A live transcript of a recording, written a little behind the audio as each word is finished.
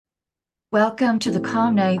Welcome to the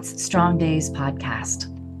Calm Nights, Strong Days podcast.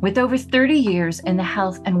 With over 30 years in the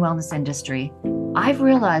health and wellness industry, I've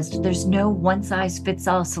realized there's no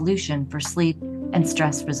one-size-fits-all solution for sleep and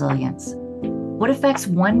stress resilience. What affects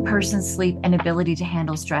one person's sleep and ability to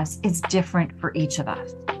handle stress is different for each of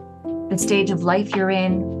us. The stage of life you're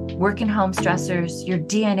in, work and home stressors, your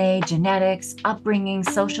DNA, genetics, upbringing,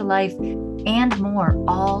 social life, and more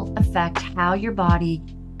all affect how your body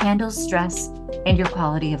handles stress and your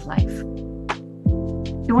quality of life.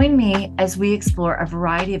 Join me as we explore a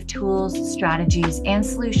variety of tools, strategies, and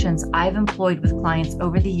solutions I've employed with clients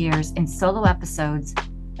over the years in solo episodes,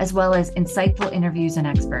 as well as insightful interviews and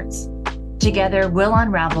experts. Together, we'll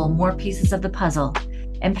unravel more pieces of the puzzle,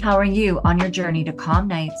 empowering you on your journey to calm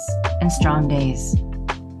nights and strong days.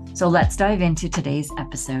 So let's dive into today's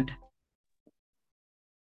episode.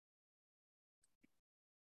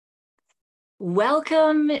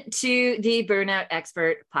 Welcome to the Burnout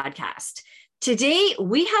Expert podcast. Today,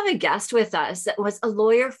 we have a guest with us that was a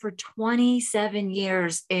lawyer for 27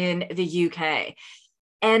 years in the UK.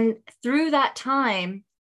 And through that time,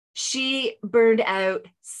 she burned out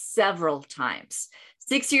several times.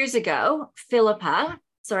 6 years ago, Philippa,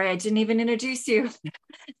 sorry, I didn't even introduce you,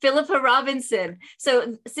 Philippa Robinson.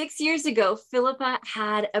 So 6 years ago, Philippa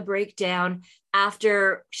had a breakdown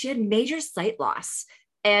after she had major sight loss.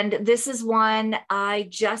 And this is one I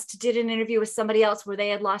just did an interview with somebody else where they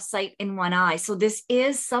had lost sight in one eye. So this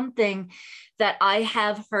is something that I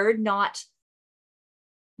have heard, not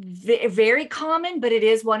very common, but it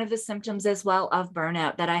is one of the symptoms as well of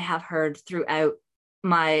burnout that I have heard throughout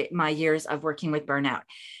my years of working with burnout.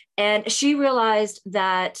 And she realized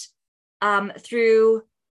that through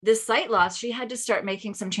this sight loss, she had to start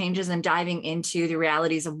making some changes and diving into the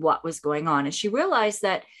realities of what was going on. And she realized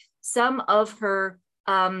that some of her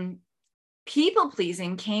people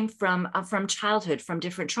pleasing came from childhood, from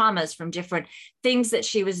different traumas, from different things that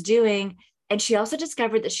she was doing. And she also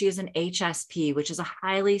discovered that she is an HSP, which is a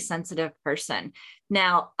highly sensitive person.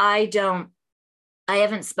 Now, I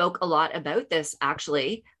haven't spoke a lot about this,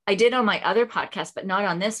 actually. I did on my other podcast, but not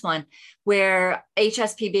on this one, where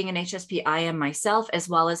HSP, being an HSP, I am myself, as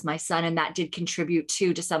well as my son, and that did contribute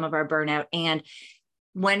to some of our burnout. And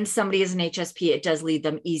when somebody is an HSP, it does lead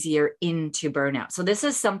them easier into burnout. So this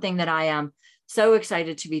is something that I am so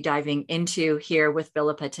excited to be diving into here with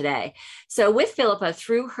Philippa today. So with Philippa,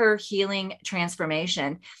 through her healing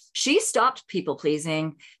transformation, she stopped people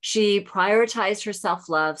pleasing. She prioritized her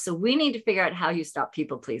self-love. So we need to figure out how you stop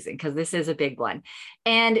people pleasing, because this is a big one,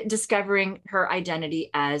 and discovering her identity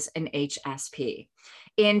as an HSP.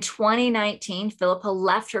 In 2019, Philippa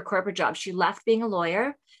left her corporate job. She left being a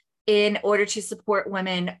lawyer in order to support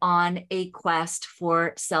women on a quest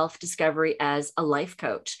for self-discovery as a life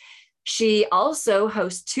coach. She also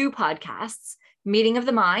hosts two podcasts, Meeting of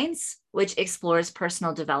the Minds, which explores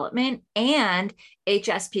personal development, and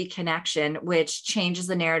HSP Connection, which changes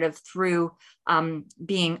the narrative through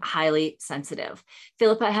being highly sensitive.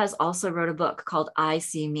 Philippa has also wrote a book called I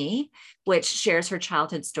See Me, which shares her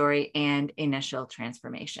childhood story and initial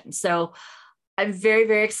transformation. So I'm very,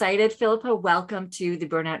 very excited. Philippa, welcome to the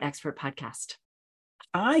Burnout Expert podcast.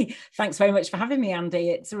 Hi, thanks very much for having me, Andy.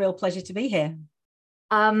 It's a real pleasure to be here.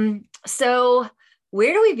 So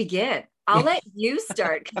where do we begin? I'll let you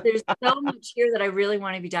start, because there's so much here that I really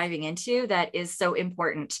want to be diving into that is so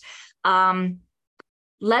important.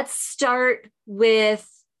 Let's start with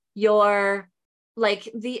your,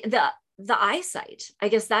 the eyesight. I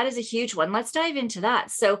guess that is a huge one. Let's dive into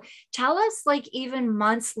that. So tell us, even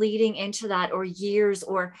months leading into that, or years,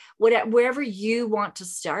 or whatever, wherever you want to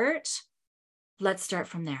start. Let's start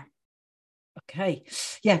from there. Okay.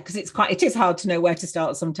 Yeah, because it is hard to know where to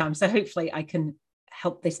start sometimes. So hopefully I can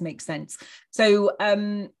help this make sense. So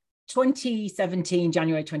January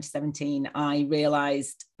 2017, I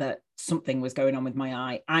realized that something was going on with my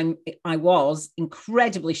eye. I was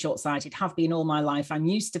incredibly short-sighted, have been all my life. I'm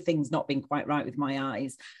used to things not being quite right with my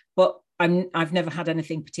eyes, but I've never had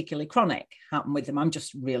anything particularly chronic happen with them. I'm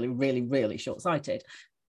just really, really, really short-sighted.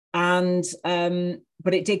 And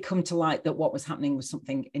but it did come to light that what was happening was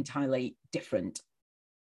something entirely different.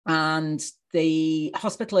 And the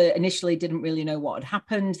hospital initially didn't really know what had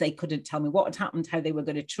happened. They couldn't tell me what had happened, how they were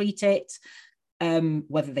going to treat it,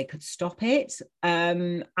 whether they could stop it.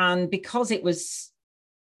 And because it was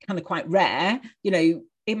kind of quite rare,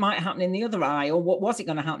 it might happen in the other eye, or what was it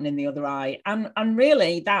going to happen in the other eye? And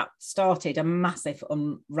really that started a massive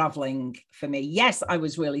unraveling for me. Yes, I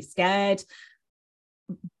was really scared.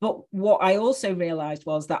 But what I also realized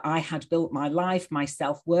was that I had built my life, my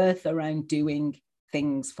self-worth around doing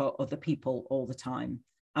things for other people all the time.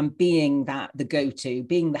 and being the go-to,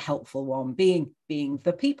 being the helpful one, being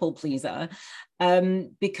the people pleaser,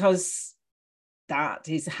 because that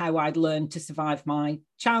is how I'd learned to survive my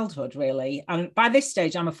childhood, really. And by this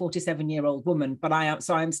stage, I'm a 47-year-old woman, but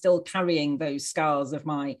I'm still carrying those scars of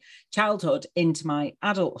my childhood into my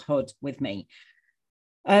adulthood with me.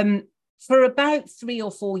 For about 3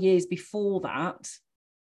 or 4 years before that,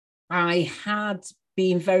 I had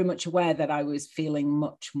been very much aware that I was feeling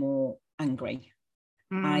much more angry.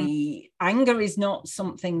 Anger is not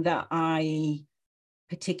something that I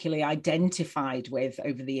particularly identified with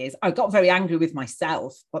over the years. I got very angry with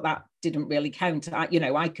myself, but that didn't really count.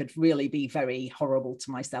 I could really be very horrible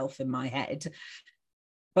to myself in my head,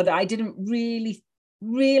 but I didn't really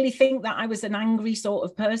think that I was an angry sort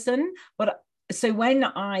of person. But so when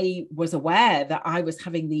I was aware that I was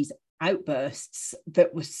having these outbursts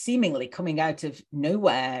that were seemingly coming out of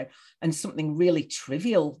nowhere and something really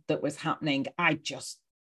trivial that was happening, I'd just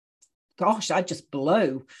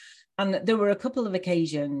blow. And there were a couple of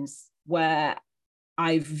occasions where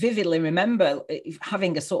I vividly remember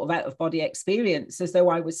having a sort of out-of-body experience, as though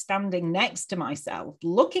I was standing next to myself,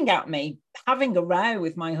 looking at me, having a row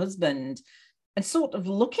with my husband, and sort of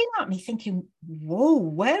looking at me thinking, whoa,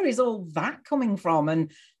 where is all that coming from?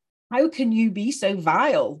 And how can you be so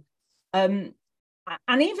vile? And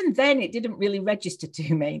even then, it didn't really register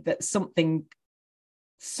to me that something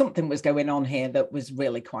was going on here that was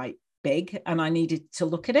really quite big, and I needed to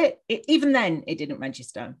look at it. Even then, it didn't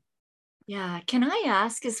register. Yeah. Can I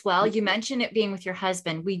ask as well? You mentioned it being with your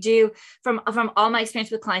husband. We do, from all my experience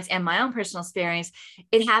with clients and my own personal experience,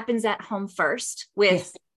 it happens at home first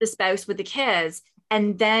with the spouse, with the kids,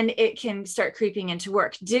 and then it can start creeping into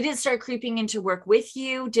work. Did it start creeping into work with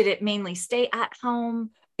you? Did it mainly stay at home?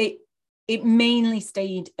 It mainly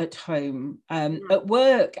stayed at home. At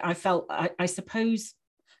work, I felt, I suppose,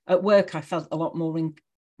 at work, I felt a lot more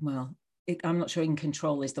I'm not sure in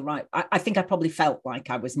control is the right. I think I probably felt like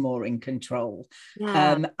I was more in control.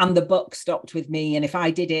 And the buck stopped with me. And if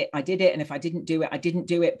I did it, I did it. And if I didn't do it, I didn't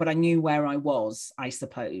do it. But I knew where I was, I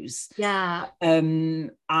suppose. Yeah.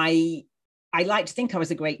 I like to think I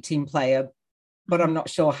was a great team player, but I'm not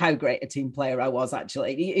sure how great a team player I was,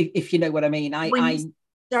 actually, if you know what I mean. I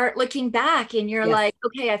start looking back and you're like,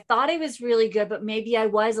 okay, I thought I was really good, but maybe I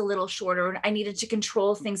was a little shorter and I needed to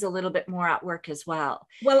control things a little bit more at work as well.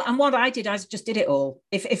 Well, and what I did, I just did it all.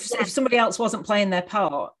 If somebody else wasn't playing their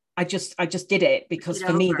part, I just did it, because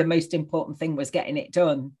for me, the most important thing was getting it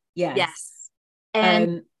done. Yes.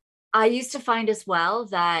 And I used to find as well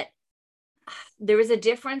that there was a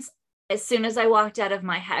difference. As soon as I walked out of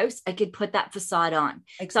my house, I could put that facade on.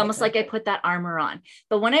 Exactly. It's almost like I put that armor on.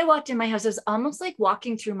 But when I walked in my house, it was almost like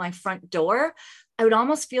walking through my front door. I would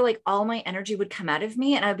almost feel like all my energy would come out of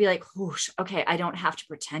me, and I'd be like, whoosh, okay, I don't have to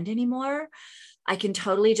pretend anymore. I can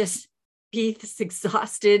totally just be this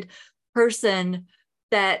exhausted person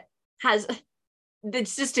that's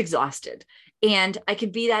just exhausted. And I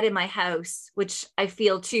could be that in my house, which I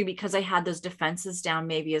feel too, because I had those defenses down,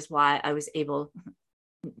 maybe is why I was able,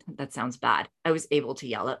 that sounds bad, I was able to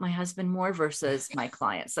yell at my husband more versus my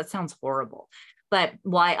clients. That sounds horrible. But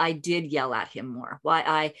why I did yell at him more, why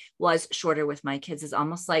I was shorter with my kids, is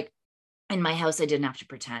almost like in my house, I didn't have to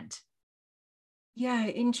pretend. Yeah,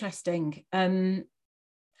 interesting.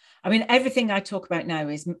 I mean, everything I talk about now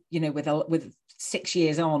is, with 6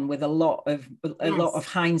 years on, with a lot of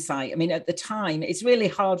hindsight. I mean, at the time, it's really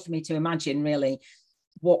hard for me to imagine really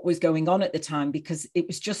what was going on at the time, because it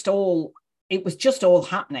was just all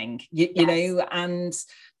happening, you know, and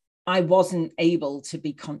I wasn't able to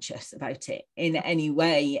be conscious about it in any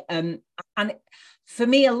way. And for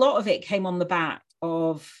me, a lot of it came on the back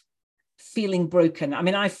of feeling broken. I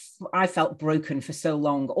mean, I felt broken for so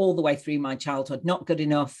long, all the way through my childhood, not good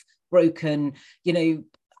enough, broken,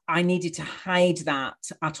 I needed to hide that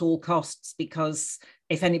at all costs, because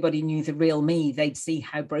if anybody knew the real me, they'd see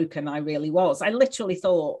how broken I really was. I literally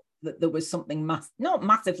thought that there was something not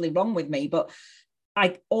massively wrong with me, but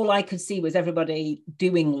all I could see was everybody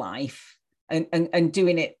doing life and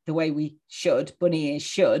doing it the way we should, bunny ears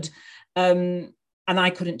should. And I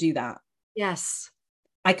couldn't do that. Yes.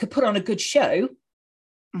 I could put on a good show.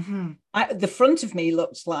 Mm-hmm. The front of me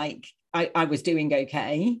looked like I was doing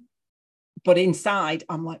okay, but inside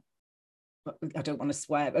I'm like, I don't want to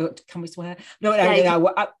swear. Can we swear? No,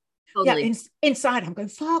 totally. Inside I'm going,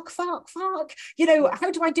 fuck.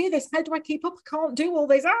 How do I do this? How do I keep up? I can't do all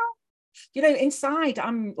this. Inside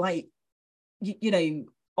I'm like,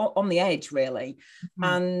 on the edge, really. Mm-hmm.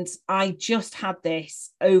 And I just had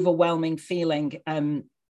this overwhelming feeling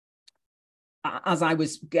as I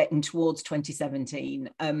was getting towards 2017.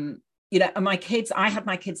 And my kids, I had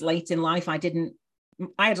my kids late in life. I didn't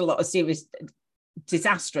I had a lot of serious,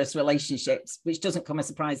 disastrous relationships, which doesn't come as a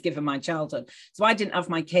surprise given my childhood. So I didn't have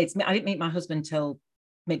my kids. I didn't meet my husband till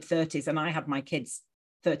mid-30s, and I had my kids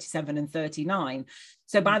 37 and 39.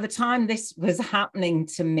 So by the time this was happening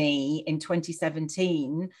to me in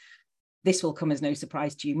 2017, this will come as no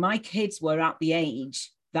surprise to you, my kids were at the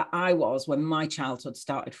age that I was when my childhood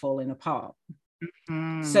started falling apart.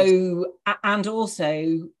 Mm-hmm. So, and also,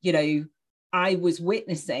 you know, I was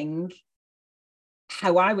witnessing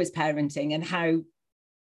how I was parenting and how,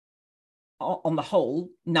 on the whole,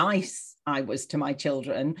 nice I was to my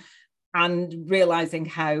children, and realizing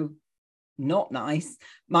how not nice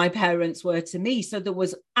my parents were to me. So there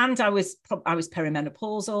was, and I was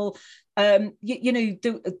perimenopausal, you know,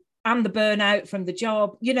 and the burnout from the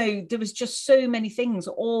job, you know, there was just so many things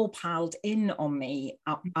all piled in on me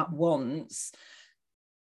at once.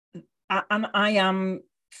 And I am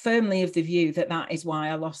firmly of the view that that is why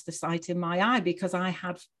I lost the sight in my eye, because I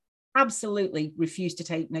had absolutely refused to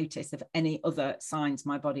take notice of any other signs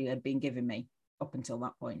my body had been giving me up until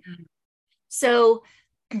that point. So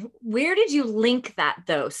where did you link that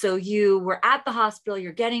though? So you were at the hospital,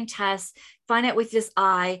 you're getting tests, find out with this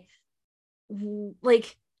eye,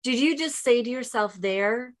 like, did you just say to yourself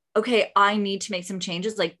there, okay, I need to make some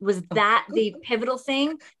changes? Like, was that the pivotal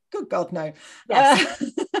thing? Good God, no. Yes.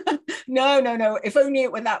 No. If only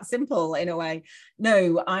it were that simple in a way.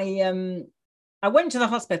 No, I went to the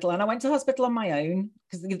hospital, and I went to the hospital on my own,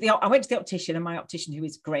 because I went to the optician, and my optician, who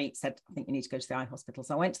is great, said, I think you need to go to the eye hospital.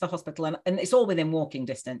 So I went to the hospital, and it's all within walking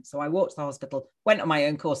distance. So I walked to the hospital, went on my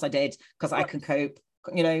own course. I did, because I can cope,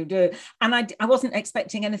 you know, and I wasn't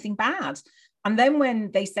expecting anything bad. And then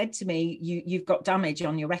when they said to me, you've got damage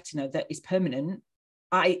on your retina that is permanent,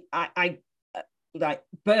 I like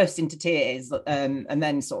burst into tears, and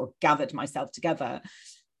then sort of gathered myself together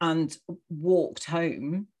and walked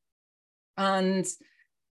home, and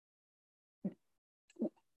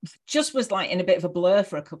just was like in a bit of a blur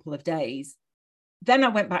for a couple of days. Then I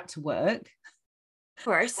went back to work,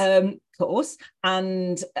 of course,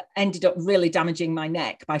 and ended up really damaging my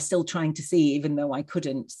neck by still trying to see, even though I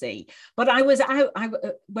couldn't see. But I was out,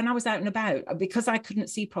 when I was out and about, because I couldn't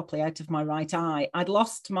see properly out of my right eye, I'd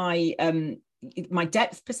lost my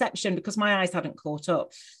depth perception because my eyes hadn't caught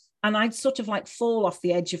up. And I'd sort of like fall off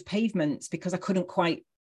the edge of pavements because I couldn't quite,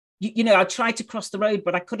 you know, I tried to cross the road,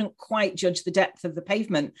 but I couldn't quite judge the depth of the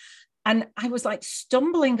pavement. And I was like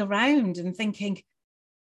stumbling around and thinking,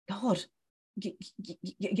 God,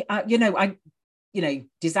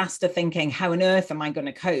 disaster thinking, how on earth am I going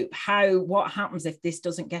to cope? What happens if this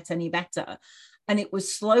doesn't get any better? And it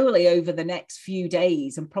was slowly over the next few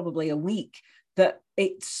days, and probably a week, that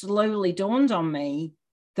it slowly dawned on me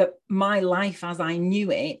that my life as I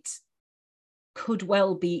knew it could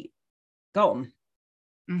well be gone.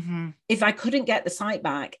 Mm-hmm. If I couldn't get the sight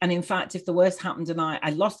back, and in fact, if the worst happened and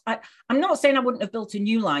I lost, I'm not saying I wouldn't have built a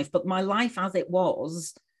new life, but my life as it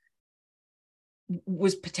was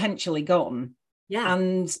potentially gone. Yeah.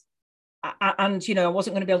 And you know, I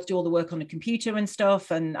wasn't going to be able to do all the work on the computer and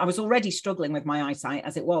stuff, and I was already struggling with my eyesight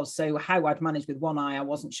as it was, so how I'd manage with one eye I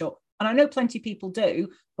wasn't sure. And I know plenty of people do,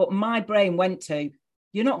 but my brain went to,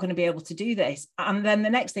 you're not going to be able to do this. And then the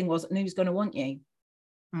next thing was, and who's going to want you?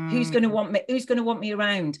 Who's going to want me? Who's going to want me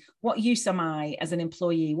around? What use am I as an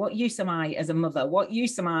employee? What use am I as a mother? What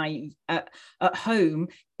use am I at home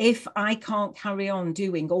if I can't carry on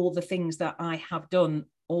doing all the things that I have done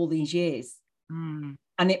all these years? And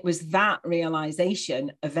it was that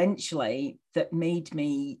realization eventually that made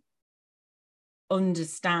me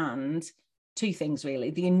understand two things, really: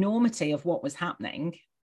 the enormity of what was happening,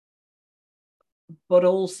 but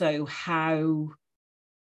also how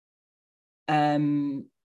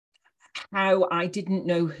I didn't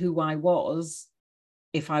know who I was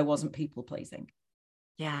if I wasn't people pleasing.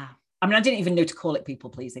 Yeah. I mean, I didn't even know to call it people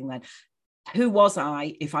pleasing then. Who was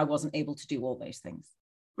I if I wasn't able to do all those things?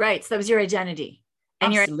 Right. So that was your identity.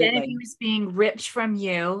 And Absolutely. Your identity was being ripped from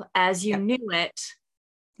you as you knew it.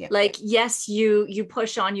 Yeah. Like, yes, you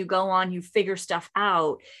push on, you go on, you figure stuff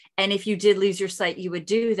out. And if you did lose your sight, you would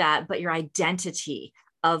do that. But your identity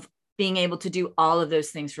of being able to do all of those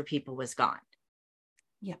things for people was gone.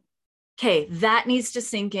 Yeah. Okay, that needs to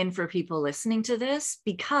sink in for people listening to this,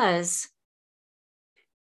 because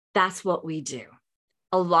that's what we do.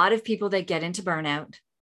 A lot of people that get into burnout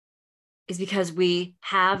is because we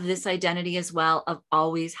have this identity as well of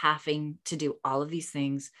always having to do all of these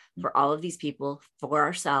things for all of these people, for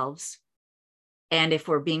ourselves. And if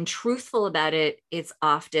we're being truthful about it, it's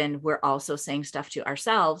often we're also saying stuff to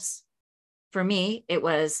ourselves. For me, it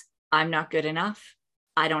was, I'm not good enough.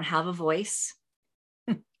 I don't have a voice.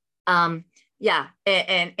 Yeah.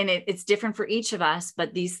 It's different for each of us,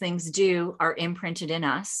 but these things are imprinted in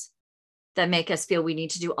us that make us feel we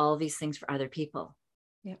need to do all these things for other people.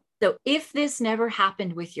 Yeah. So if this never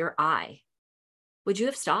happened with your eye, would you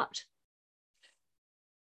have stopped?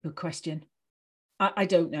 Good question. I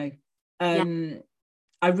don't know. Yeah.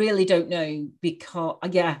 I really don't know, because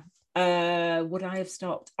would I have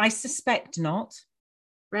stopped? I suspect not.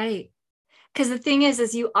 Right. Because the thing is,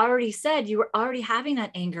 as you already said, you were already having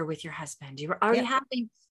that anger with your husband. You were already having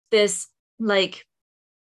this like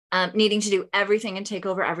needing to do everything and take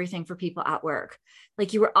over everything for people at work.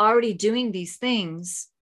 Like you were already doing these things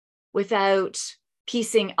without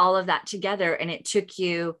piecing all of that together. And it took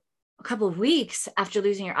you a couple of weeks after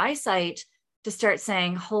losing your eyesight to start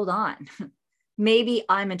saying, hold on, maybe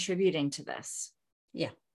I'm attributing to this. Yeah.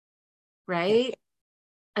 Right.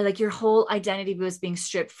 Yeah. Like your whole identity was being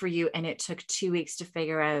stripped for you. And it took 2 weeks to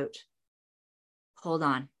figure out, hold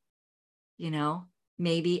on,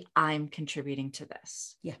 maybe I'm contributing to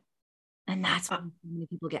this. Yeah. And that's when many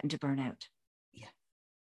people get into burnout. Yeah.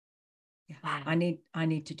 Yeah. Wow. I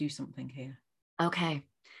need to do something here. Okay.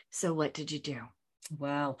 So what did you do?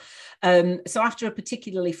 Well, so after a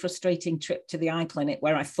particularly frustrating trip to the eye clinic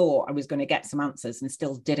where I thought I was going to get some answers and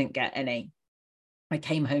still didn't get any, I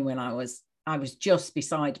came home and I was just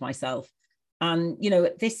beside myself. And,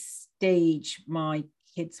 at this stage, my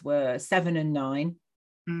kids were 7 and 9.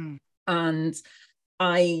 And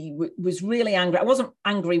I was really angry. I wasn't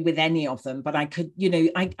angry with any of them, but I could,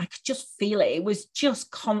 I could just feel it. It was just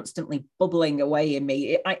constantly bubbling away in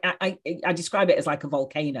me. I describe it as like a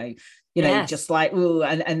volcano, just like, ooh,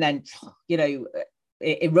 and then,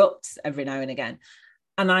 it erupts every now and again.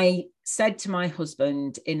 And I said to my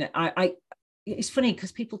husband, it's funny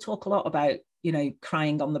because people talk a lot about,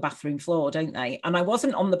 crying on the bathroom floor, don't they? And I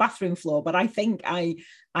wasn't on the bathroom floor, but I think I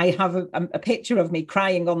have a picture of me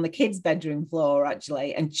crying on the kids' bedroom floor,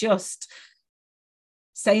 actually, and just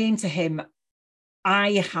saying to him,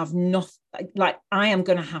 I have nothing, like, I am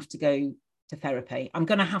going to have to go to therapy. I'm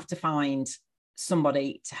going to have to find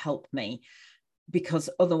somebody to help me, because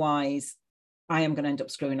otherwise I am going to end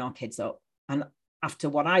up screwing our kids up. And after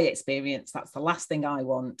what I experienced, that's the last thing I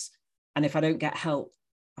want. And if I don't get help,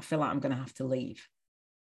 I feel like I'm going to have to leave.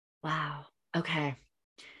 Wow. Okay.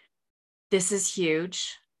 This is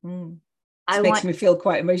huge. It makes me feel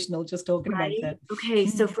quite emotional just talking about it. Okay.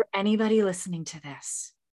 So for anybody listening to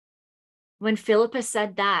this, when Philippa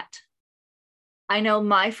said that, I know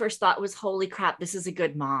my first thought was, holy crap, this is a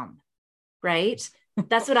good mom, right?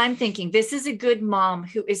 That's what I'm thinking. This is a good mom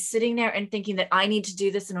who is sitting there and thinking that I need to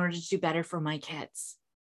do this in order to do better for my kids.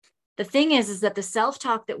 The thing is that the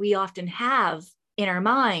self-talk that we often have in our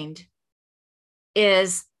mind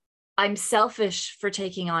is, I'm selfish for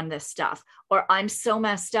taking on this stuff, or I'm so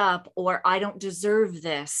messed up, or I don't deserve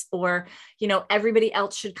this, or, everybody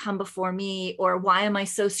else should come before me, or why am I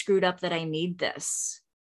so screwed up that I need this?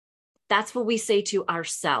 That's what we say to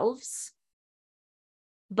ourselves.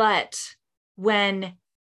 But when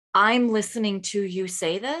I'm listening to you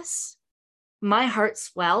say this, my heart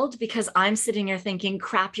swelled, because I'm sitting here thinking,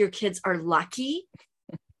 crap, your kids are lucky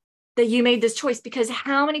that you made this choice. Because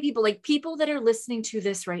how many people, like people that are listening to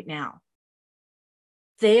this right now,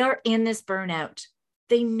 they are in this burnout.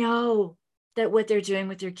 They know that what they're doing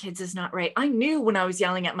with their kids is not right. I knew when I was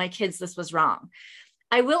yelling at my kids, this was wrong.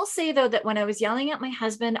 I will say, though, that when I was yelling at my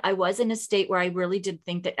husband, I was in a state where I really did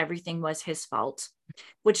think that everything was his fault,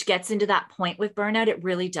 which gets into that point with burnout. It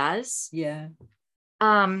really does. Yeah.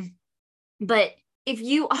 But if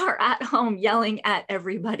you are at home yelling at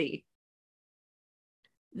everybody,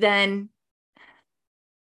 then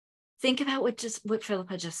think about what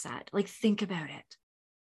Philippa just said. Like, think about it.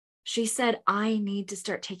 She said, I need to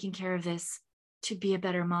start taking care of this to be a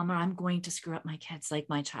better mom, or I'm going to screw up my kids like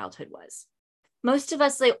my childhood was. Most of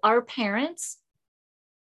us, like our parents,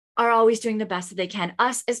 are always doing the best that they can.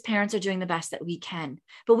 Us as parents are doing the best that we can,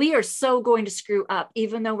 but we are so going to screw up,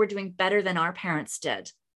 even though we're doing better than our parents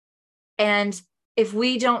did. And if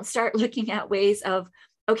we don't start looking at ways of,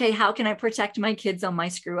 okay, how can I protect my kids on my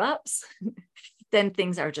screw ups? Then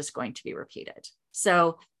things are just going to be repeated.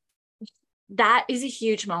 So that is a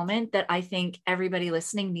huge moment that I think everybody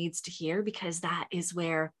listening needs to hear, because that is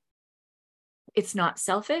where it's not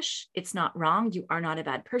selfish. It's not wrong. You are not a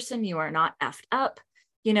bad person. You are not effed up.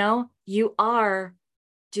 You are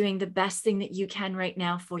doing the best thing that you can right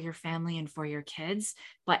now for your family and for your kids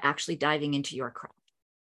by actually diving into your craft.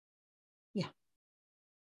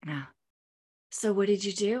 Yeah. So what did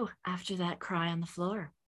you do after that cry on the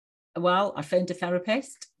floor? Well, I phoned a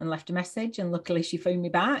therapist and left a message, and luckily she phoned me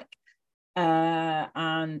back.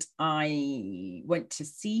 And I went to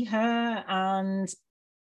see her, and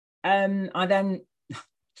I then,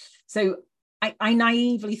 so I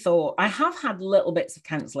naively thought, I have had little bits of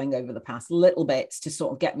counselling over the past, little bits to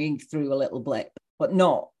sort of get me through a little blip, but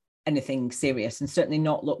not anything serious, and certainly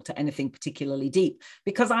not looked at anything particularly deep,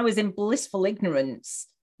 because I was in blissful ignorance,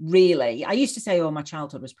 really. I used to say, oh, my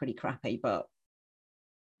childhood was pretty crappy, but,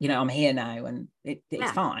 you know, I'm here now and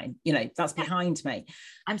it's fine. You know, that's behind me.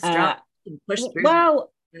 I'm strong. Push through.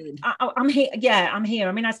 Well, I'm here. Yeah, I'm here.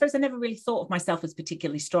 I mean, I suppose I never really thought of myself as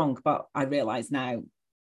particularly strong, but I realise now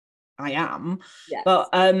I am. Yes. But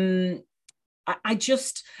I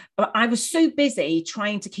was so busy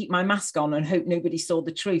trying to keep my mask on and hope nobody saw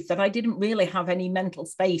the truth that I didn't really have any mental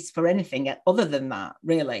space for anything other than that,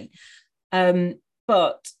 really.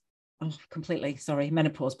 But completely, sorry,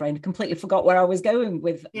 menopause brain, completely forgot where I was going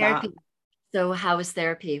with therapy. That. So how was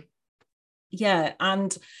therapy? Yeah,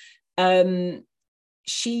 and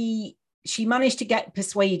she managed to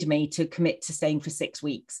persuade me to commit to staying for 6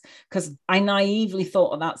 weeks, because I naively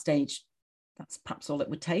thought at that stage that's perhaps all it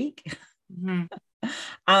would take. Mm-hmm.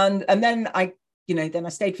 and then I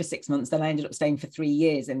stayed for 6 months. Then I ended up staying for 3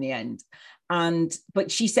 years in the end.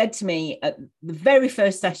 But she said to me at the very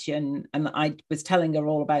first session, and I was telling her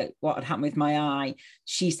all about what had happened with my eye,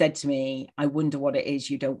 she said to me, I wonder what it is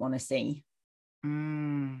you don't want to see.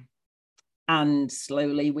 And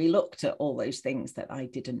slowly we looked at all those things that I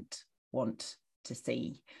didn't want to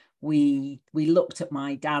see. We looked at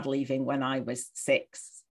my dad leaving when I was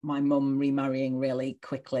 6, my mum remarrying really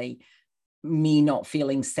quickly, me not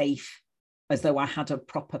feeling safe, as though I had a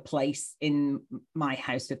proper place in my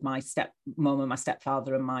house with my stepmom and my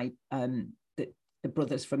stepfather and my the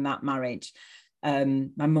brothers from that marriage. My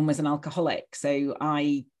mum was an alcoholic, so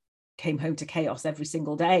I came home to chaos every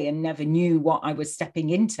single day and never knew what I was stepping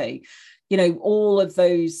into. You know, all of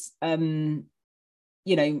those, you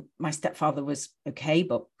know, my stepfather was okay,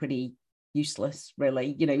 but pretty useless,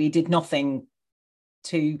 really. You know, he did nothing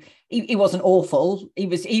he wasn't awful. He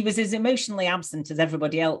was as emotionally absent as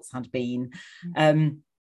everybody else had been. So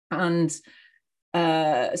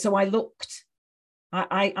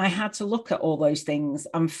I had to look at all those things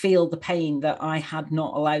and feel the pain that I had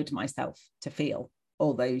not allowed myself to feel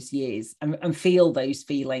all those years, and feel those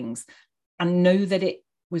feelings, and know that it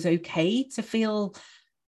was okay to feel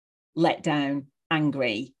let down,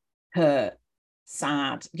 angry, hurt,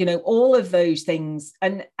 sad, you know, all of those things.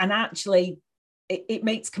 And actually it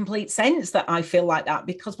makes complete sense that I feel like that,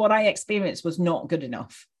 because what I experienced was not good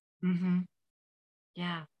enough. Mm-hmm.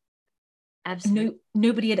 Yeah, absolutely.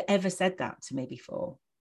 Nobody had ever said that to me before.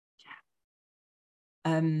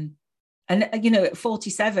 Yeah. And you know, at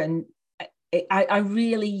 47, I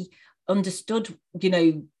really understood, you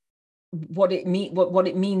know, what it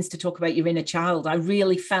means to talk about your inner child. I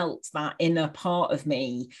really felt that inner part of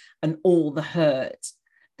me and all the hurt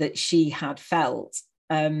that she had felt.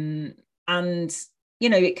 And, you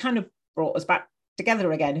know, it kind of brought us back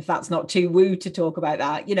together again, if that's not too woo to talk about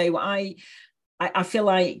that. You know, I feel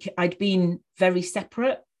like I'd been very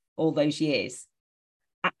separate all those years.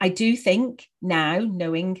 I do think now,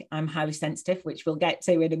 knowing I'm highly sensitive, which we'll get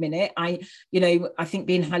to in a minute, I think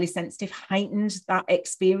being highly sensitive heightened that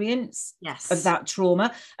experience of that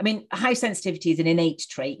trauma. I mean, high sensitivity is an innate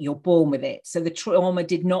trait. You're born with it. So the trauma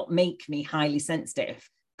did not make me highly sensitive,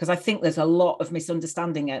 because I think there's a lot of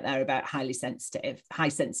misunderstanding out there about high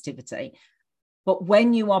sensitivity. But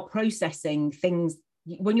when you are processing things,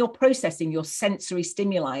 when you're processing your sensory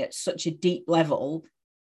stimuli at such a deep level,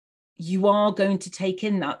 you are going to take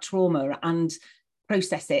in that trauma and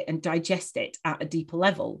process it and digest it at a deeper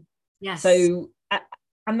level. Yes. So,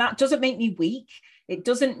 and that doesn't make me weak. It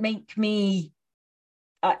doesn't make me,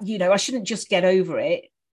 you know, I shouldn't just get over it.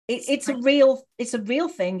 It's a real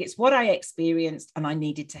thing. It's what I experienced, and I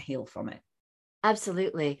needed to heal from it.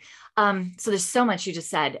 Absolutely. So there's so much you just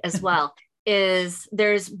said as well.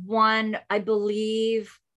 There's one, I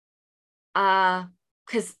believe,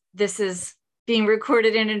 because this is being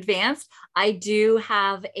recorded in advance, I do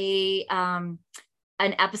have an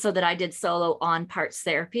episode that I did solo on parts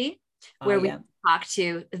therapy, where we talk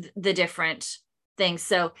to the different things.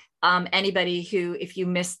 So anybody who, if you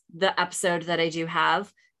missed the episode that I do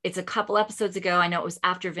have, it's a couple episodes ago. I know it was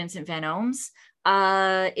after Vincent Van Ohm's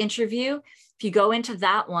interview. If you go into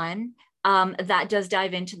that one, that does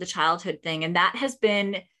dive into the childhood thing. And that has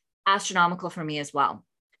been astronomical for me as well.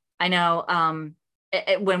 I know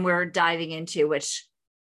when we're diving into, which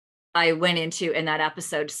I went into in that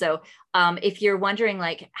episode. So if you're wondering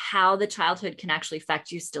like how the childhood can actually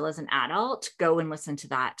affect you still as an adult, go and listen to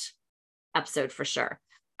that episode for sure.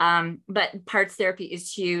 But parts therapy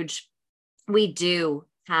is huge. We do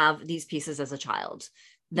have these pieces as a child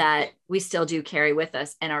that we still do carry with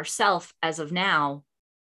us, and ourself as of now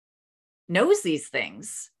knows these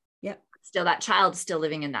things. Yeah. Still, that child is still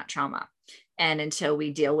living in that trauma. And until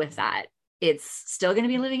we deal with that, it's still going to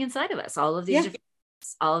be living inside of us, all of these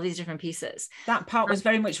different pieces. That part was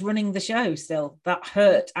very much running the show still. That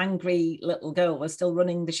hurt, angry little girl was still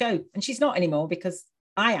running the show. And she's not anymore because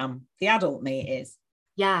I am. The adult me is.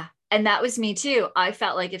 Yeah. And that was me too. I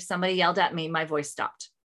felt like if somebody yelled at me, my voice stopped.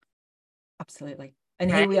 Absolutely.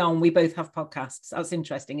 And here we are, and we both have podcasts. That's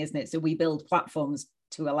interesting, isn't it? So we build platforms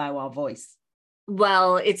to allow our voice.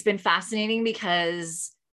 Well, it's been fascinating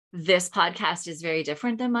because this podcast is very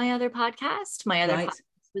different than my other podcast. My other podcast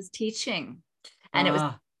was teaching, and it was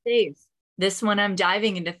safe. This one, I'm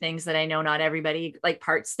diving into things that I know not everybody, like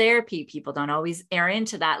parts therapy. People don't always air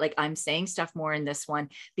into that. Like I'm saying stuff more in this one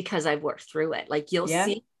because I've worked through it. Like you'll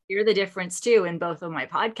hear the difference too in both of my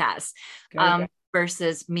podcasts.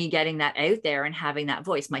 Versus me getting that out there and having that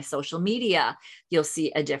voice. My social media, you'll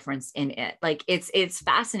see a difference in it. Like it's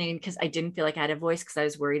fascinating because I didn't feel like I had a voice because I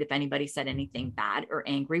was worried if anybody said anything bad or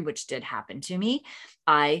angry, which did happen to me,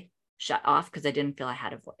 I shut off because I didn't feel I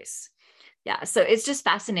had a voice. Yeah. So it's just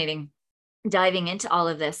fascinating diving into all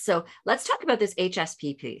of this. So let's talk about this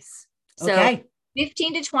HSP piece. So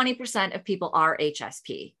 15 to 20% of people are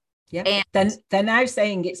HSP. Yeah. And then they're now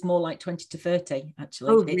saying it's more like 20 to 30, actually.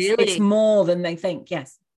 Oh, really? It's more than they think.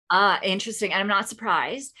 Yes. Interesting. And I'm not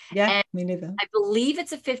surprised. Yeah, and me neither. I believe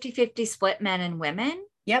it's a 50-50 split, men and women.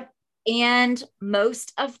 Yep. And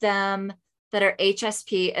most of them that are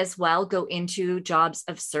HSP as well go into jobs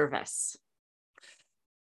of service.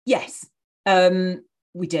 Yes,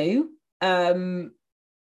 we do.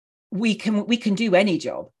 We can do any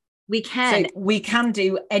job. We can. So we can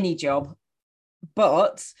do any job,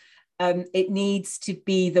 but it needs to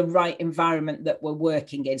be the right environment that we're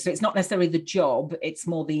working in. So it's not necessarily the job, it's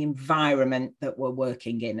more the environment that we're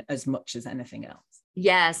working in as much as anything else.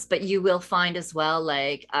 Yes, but you will find as well,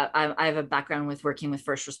 like I have a background with working with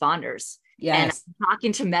first responders. Yes. And I'm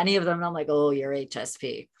talking to many of them, and I'm like, oh, you're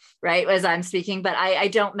HSP, right? As I'm speaking, but I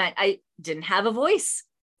didn't have a voice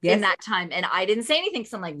in that time. And I didn't say anything.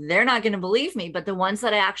 So I'm like, they're not going to believe me. But the ones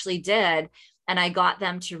that I actually did, and I got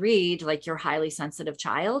them to read like Your Highly Sensitive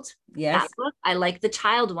Child. Yes. That book. I like the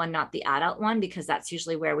child one, not the adult one, because that's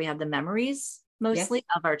usually where we have the memories mostly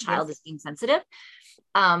of our child as being sensitive.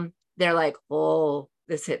 They're like, oh,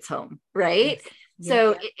 this hits home. Right. Yes.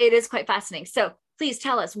 So it is quite fascinating. So please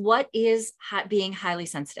tell us, what is being highly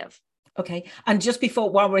sensitive? Okay. And just before,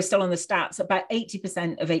 while we're still on the stats, about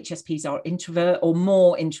 80% of HSPs are introvert or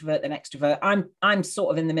more introvert than extrovert. I'm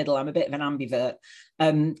sort of in the middle. I'm a bit of an ambivert.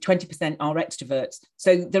 20% are extroverts.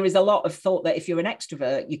 So there is a lot of thought that if you're an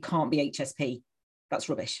extrovert, you can't be HSP. That's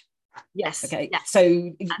rubbish. Yes. Okay. Yes. So,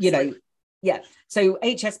 you know, yeah. So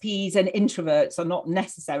HSPs and introverts are not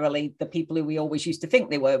necessarily the people who we always used to think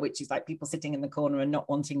they were, which is like people sitting in the corner and not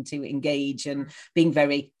wanting to engage and being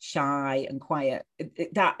very shy and quiet.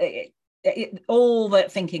 All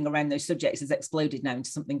that thinking around those subjects has exploded now into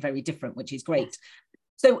something very different, which is great.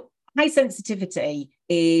 So high sensitivity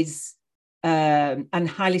is and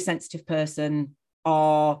highly sensitive person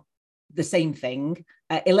are the same thing.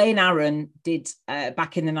 Elaine Aron did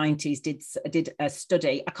back in the 90s did a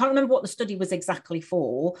study. I can't remember what the study was exactly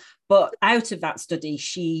for, but out of that study,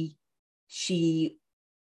 she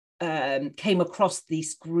came across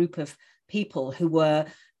this group of people who were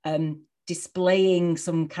displaying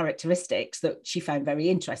some characteristics that she found very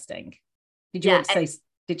interesting. Did you want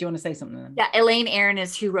to say something then? Yeah, Elaine Aron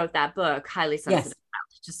is who wrote that book, Highly Sensitive,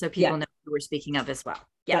 just so people know who we're speaking of as well.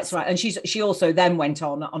 Yes. That's right. And she also then went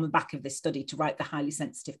on the back of this study to write The Highly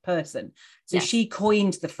Sensitive Person. So she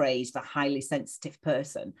coined the phrase, the highly sensitive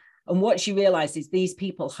person. And what she realized is these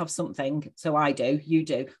people have something, so I do, you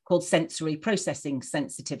do, called sensory processing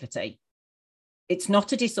sensitivity. It's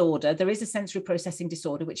not a disorder. There is a sensory processing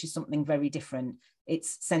disorder, which is something very different.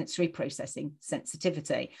 It's sensory processing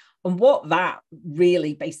sensitivity. And what that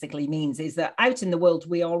really basically means is that out in the world,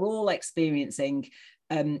 we are all experiencing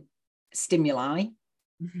stimuli,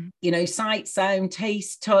 you know, sight, sound,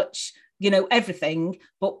 taste, touch, you know, everything.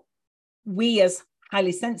 But we as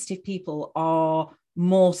highly sensitive people are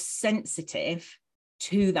more sensitive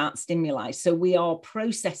to that stimuli. So we are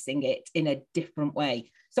processing it in a different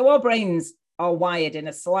way. So our brains are wired in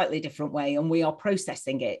a slightly different way, and we are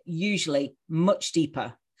processing it usually much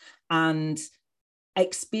deeper and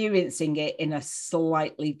experiencing it in a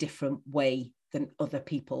slightly different way than other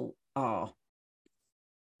people are.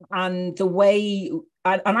 And the way,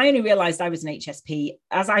 and I only realized I was an HSP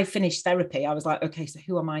as I finished therapy. I was like, okay, so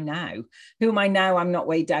who am I now? Who am I now? I'm not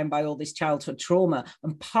weighed down by all this childhood trauma.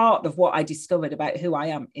 And part of what I discovered about who I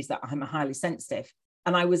am is that I'm a highly sensitive.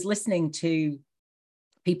 And I was listening to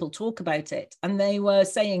people talk about it, and they were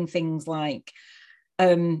saying things like,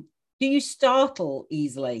 do you startle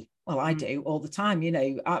easily? Well, I do all the time.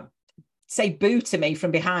 I say boo to me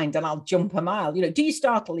from behind and I'll jump a mile. Do you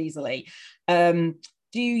startle easily? Do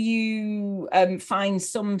you find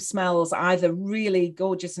some smells either really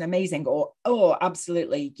gorgeous and amazing, or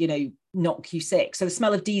absolutely, knock you sick? So the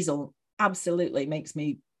smell of diesel absolutely makes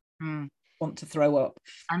me want to throw up.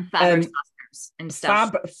 And fabric softeners and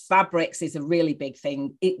stuff. Fabrics is a really big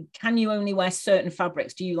thing. Can you only wear certain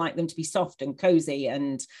fabrics? Do you like them to be soft and cozy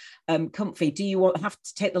and comfy? Do you have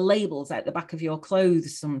to take the labels out the back of your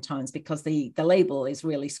clothes sometimes because the label is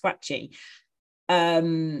really scratchy?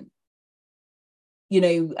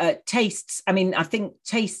 Tastes. I mean, I think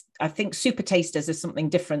super tasters are something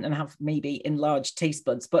different and have maybe enlarged taste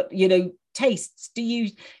buds, but tastes. Do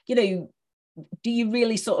you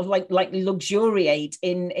really sort of like luxuriate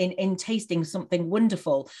in tasting something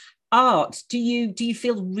wonderful? Art. Do you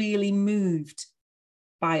feel really moved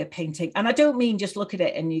by a painting? And I don't mean just look at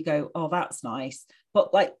it and you go, oh, that's nice,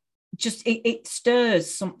 but like just it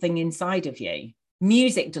stirs something inside of you.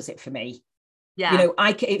 Music does it for me. Yeah.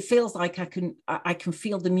 It feels like I can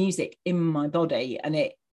feel the music in my body, and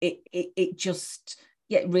it just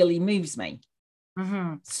it really moves me.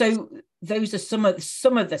 Mm-hmm. So those are some of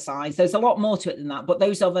the signs. There's a lot more to it than that, but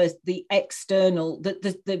those are the external,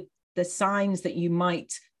 the signs that you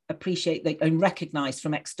might appreciate and recognize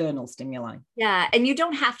from external stimuli. Yeah, and you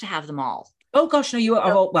don't have to have them all. Oh gosh, no, you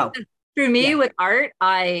are. So, well, through me with art,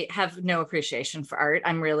 I have no appreciation for art.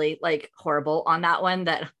 I'm really horrible on that one.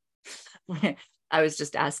 That I was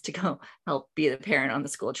just asked to go help be the parent on the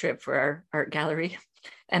school trip for our art gallery,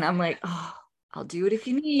 and I'm like, oh, I'll do it if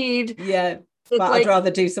you need. Yeah. But I'd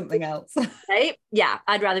rather do something else. Right? Yeah,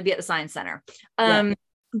 I'd rather be at the science center.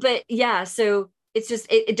 But yeah, so it's just,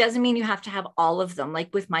 it doesn't mean you have to have all of them.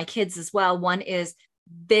 Like with my kids as well, one is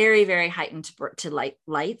very, very heightened to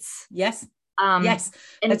lights. Yes. Yes.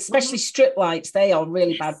 And especially strip lights, they are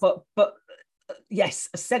really bad. But yes,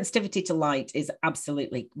 sensitivity to light is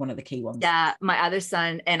absolutely one of the key ones. Yeah, my other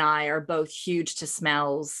son and I are both huge to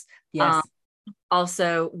smells. Yes.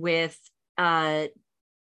 Also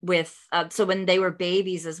so when they were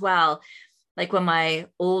babies as well, like when my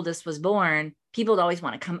oldest was born, people would always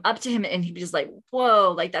want to come up to him and he'd be just like,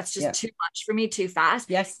 whoa, like that's just too much for me, too fast.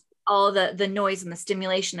 Yes. All the noise and the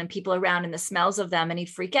stimulation and people around and the smells of them, and he'd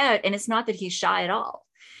freak out. And it's not that he's shy at all.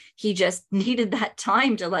 He just needed that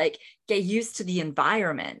time to get used to the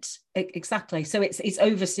environment. Exactly. So it's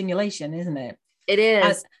overstimulation, isn't it? It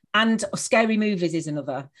is. And scary movies is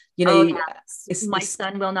another. My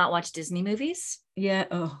son will not watch Disney movies. Yeah.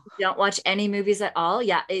 Oh. Don't watch any movies at all.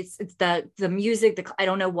 Yeah, it's the music. I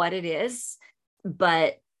don't know what it is,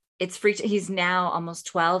 but it's freaked. He's now almost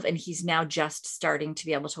 12, and he's now just starting to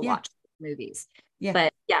be able to watch movies. Yeah.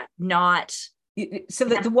 But not. So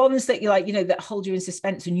that the ones that you like, that hold you in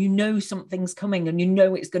suspense, and something's coming, and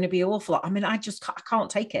it's going to be awful. I mean, I can't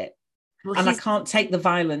take it, and I can't take the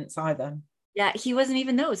violence either. Yeah, he wasn't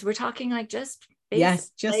even those. We're talking just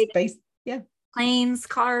planes,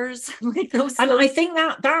 cars, those. And I think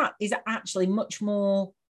that is actually much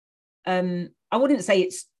more. I wouldn't say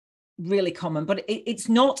it's really common, but it's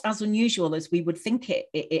not as unusual as we would think it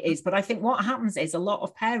is. But I think what happens is a lot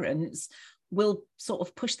of parents will sort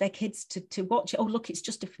of push their kids to watch it. Oh, look, it's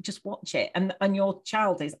just watch it, and your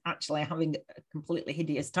child is actually having a completely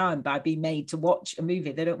hideous time by being made to watch a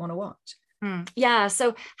movie they don't want to watch. Yeah.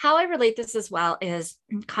 So how I relate this as well is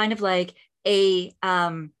kind of like a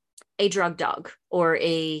drug dog or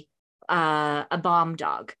a bomb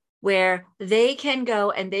dog, where they can go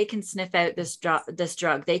and they can sniff out this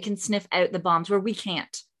drug. They can sniff out the bombs where we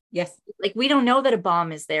can't. Yes. Like we don't know that a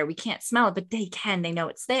bomb is there. We can't smell it, but they can. They know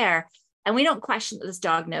it's there. And we don't question that this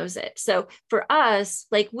dog knows it. So for us,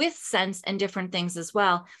 with scents and different things as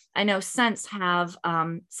well, I know scents have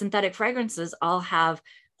synthetic fragrances all have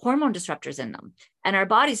hormone disruptors in them. And our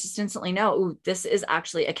bodies just instantly know, ooh, this is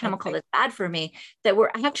actually a chemical that's bad for me, that we're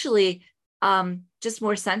actually just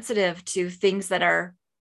more sensitive to things that are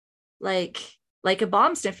like a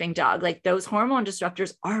bomb sniffing dog. Like those hormone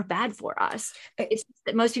disruptors are bad for us. It's just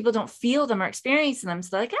that most people don't feel them or experience them. So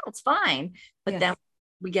they're like, it's fine. But then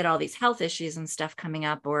we get all these health issues and stuff coming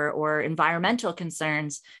up, or environmental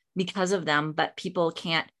concerns because of them, but people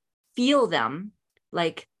can't feel them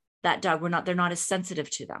like that dog. They're not as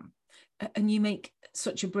sensitive to them. And you make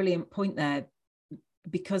such a brilliant point there,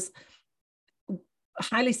 because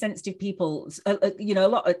highly sensitive people,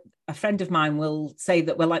 a friend of mine will say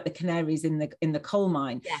that we're like the canaries in the coal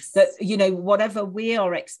mine. Yes. That, whatever we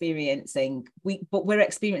are experiencing, we're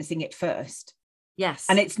experiencing it first. Yes.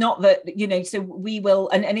 And it's not that, so we will,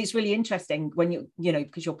 and it's really interesting when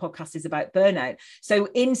because your podcast is about burnout. So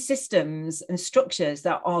in systems and structures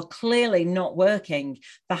that are clearly not working,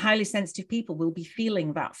 the highly sensitive people will be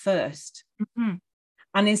feeling that first. Mm-hmm.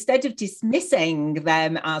 And instead of dismissing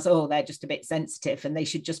them as, oh, they're just a bit sensitive and they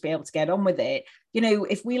should just be able to get on with it,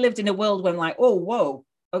 if we lived in a world where like, oh, whoa,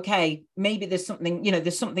 okay, maybe there's something,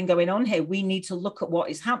 there's something going on here. We need to look at what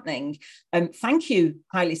is happening. Thank you,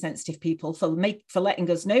 highly sensitive people, for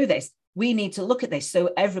letting us know this. We need to look at this so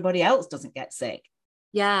everybody else doesn't get sick.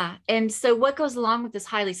 Yeah. And so what goes along with this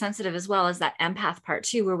highly sensitive as well is that empath part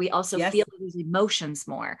too, where we also feel these emotions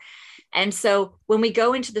more. And so when we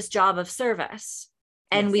go into this job of service,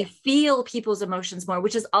 and we feel people's emotions more,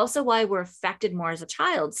 which is also why we're affected more as a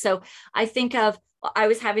child. So I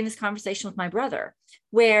was having this conversation with my brother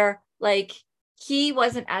where like he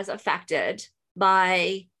wasn't as affected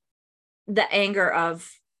by the anger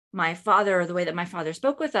of my father or the way that my father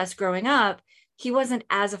spoke with us growing up. He wasn't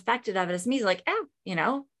as affected of it as me. He's like,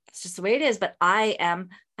 it's just the way it is. But I am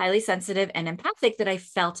highly sensitive and empathic that I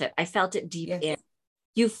felt it. I felt it deep in.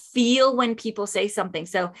 You feel when people say something.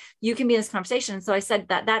 So you can be in this conversation. So I said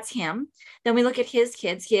that's him. Then we look at his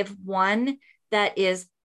kids. He have one that is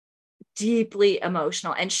deeply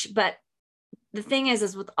emotional. But the thing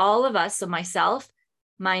is with all of us, so myself,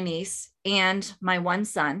 my niece, and my one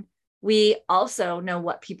son, we also know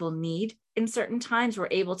what people need in certain times. We're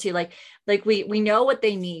able to like we know what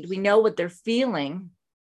they need. We know what they're feeling.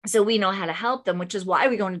 So we know how to help them, which is why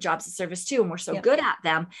we go into jobs of service too. And we're so good at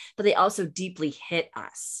them, but they also deeply hit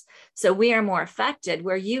us. So we are more affected,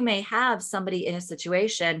 where you may have somebody in a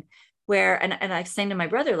situation where, and I was saying to my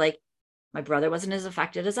brother, like, my brother wasn't as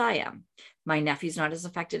affected as I am. My nephew's not as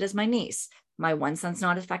affected as my niece. My one son's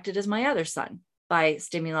not affected as my other son by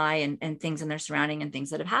stimuli and things in their surrounding and things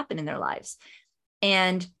that have happened in their lives.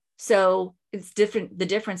 And so it's different, the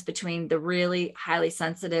difference between the really highly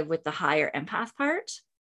sensitive with the higher empath part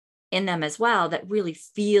in them as well, that really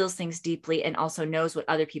feels things deeply and also knows what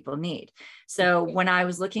other people need. So when I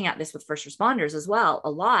was looking at this with first responders as well, a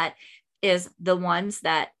lot is the ones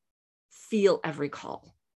that feel every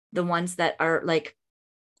call, the ones that are like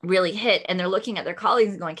really hit, and they're looking at their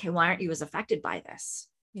colleagues and going, okay, why aren't you as affected by this?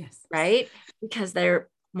 Yes. Right? Because they're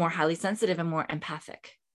more highly sensitive and more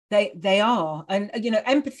empathic. They are. And,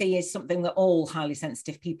 empathy is something that all highly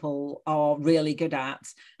sensitive people are really good at.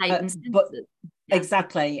 But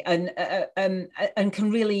exactly. And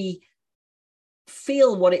can really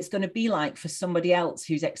feel what it's going to be like for somebody else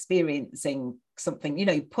who's experiencing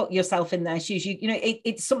something, put yourself in their shoes.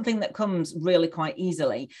 It's something that comes really quite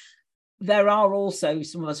easily. There are also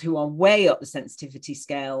some of us who are way up the sensitivity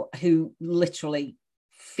scale who literally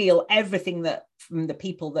feel everything that from the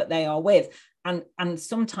people that they are with. And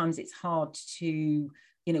sometimes it's hard to,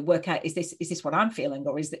 work out, is this what I'm feeling,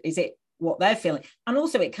 or is it what they're feeling? And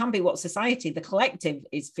also it can be what society, the collective,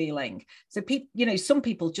 is feeling. So people, some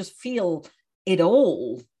people just feel it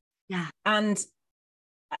all. Yeah. And,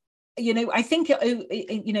 I think,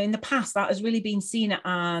 in the past that has really been seen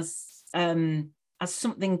as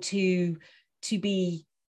something to be,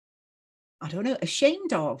 I don't know,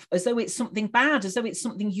 ashamed of, as though it's something bad, as though it's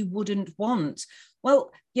something you wouldn't want.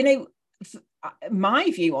 Well,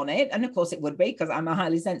 my view on it, and of course it would be because I'm a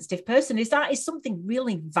highly sensitive person, is that is something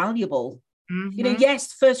really valuable. Mm-hmm.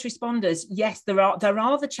 Yes, first responders, yes, there are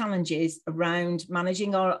the challenges around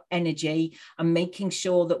managing our energy and making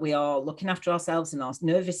sure that we are looking after ourselves and our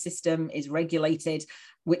nervous system is regulated,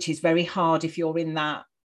 which is very hard if you're in that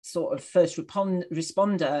sort of first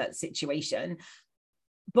responder situation.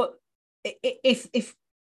 But if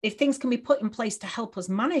things can be put in place to help us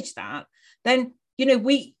manage that, then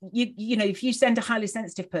if you send a highly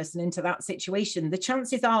sensitive person into that situation, the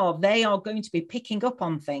chances are they are going to be picking up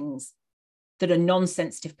on things that a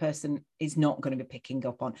non-sensitive person is not going to be picking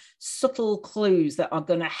up on. Subtle clues that are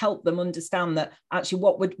going to help them understand that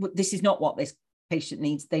actually this is not what this patient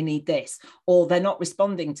needs. They need this, or they're not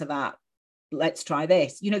responding to that. Let's try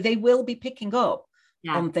this. They will be picking up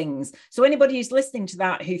on things. So anybody who's listening to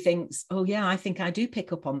that who thinks, oh yeah, I think I do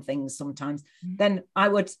pick up on things sometimes, then I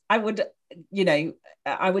would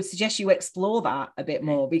suggest you explore that a bit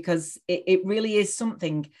more, because it really is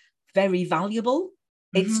something very valuable.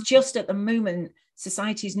 It's just at the moment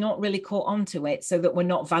society's not really caught on to it, so that we're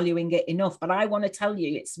not valuing it enough. But I want to tell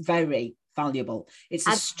you, it's very valuable. It's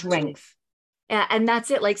a strength. Yeah, and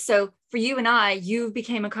that's it. Like, so for you and I, you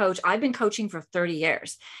became a coach. I've been coaching for 30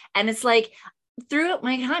 years. And it's like, throughout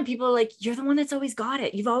my time, people are like, you're the one that's always got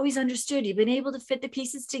it. You've always understood. You've been able to fit the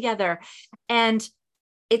pieces together. And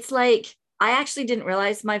it's like, I actually didn't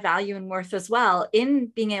realize my value and worth as well in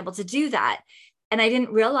being able to do that. And I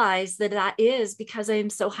didn't realize that that is because I am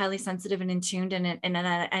so highly sensitive and in tuned, and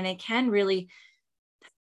I can really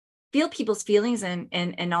feel people's feelings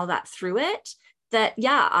and all that through it. That,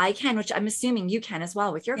 yeah, I can, which I'm assuming you can as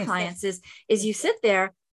well with your clients, is you sit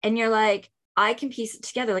there and you're like, I can piece it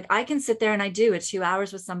together. Like I can sit there, and I do a 2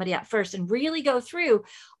 hours with somebody at first and really go through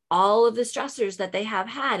all of the stressors that they have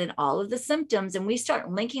had and all of the symptoms. And we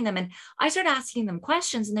start linking them, and I start asking them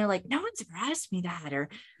questions, and they're like, no one's ever asked me that, or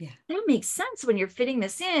that makes sense when you're fitting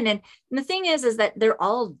this in. And the thing is that they're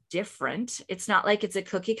all different. It's not like it's a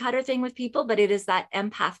cookie cutter thing with people, but it is that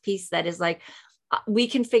empath piece that is like, we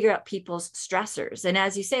can figure out people's stressors. And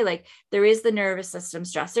as you say, like there is the nervous system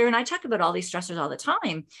stressor. And I talk about all these stressors all the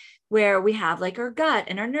time, where we have like our gut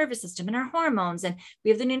and our nervous system and our hormones, and we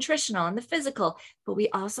have the nutritional and the physical, but we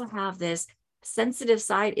also have this sensitive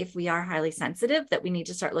side, if we are highly sensitive, that we need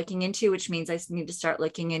to start looking into, which means I need to start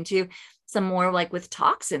looking into some more like with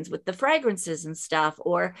toxins, with the fragrances and stuff,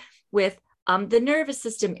 or with the nervous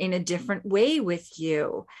system in a different way with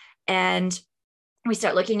you. And we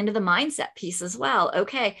start looking into the mindset piece as well.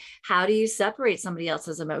 Okay, how do you separate somebody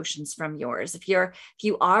else's emotions from yours? If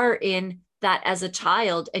you are in that as a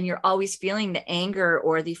child and you're always feeling the anger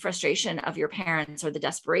or the frustration of your parents or the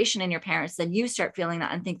desperation in your parents, then you start feeling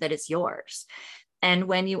that and think that it's yours. And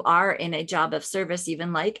when you are in a job of service,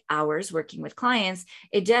 even like ours, working with clients,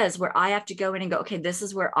 it does, where I have to go in and go, okay, this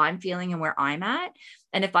is where I'm feeling and where I'm at.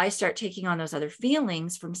 And if I start taking on those other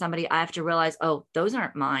feelings from somebody, I have to realize, oh, those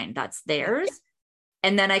aren't mine, that's theirs.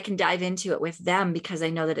 And then I can dive into it with them because I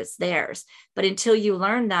know that it's theirs. But until you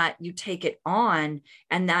learn that, you take it on,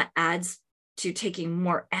 and that adds to taking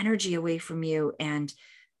more energy away from you. And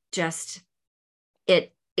just,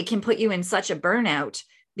 it can put you in such a burnout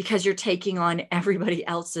because you're taking on everybody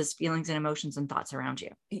else's feelings and emotions and thoughts around you.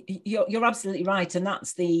 You're absolutely right. And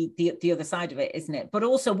that's the other side of it, isn't it? But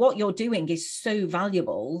also what you're doing is so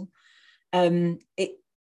valuable. In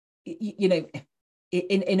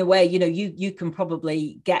a way, you can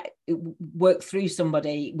probably work through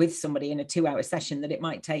with somebody in a 2-hour session that it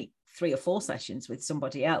might take 3 or 4 sessions with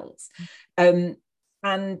somebody else. And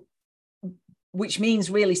which means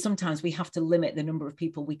really sometimes we have to limit the number of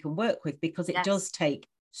people we can work with, because it does take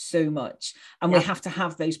so much, and we have to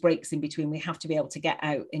have those breaks in between. We have to be able to get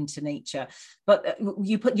out into nature. But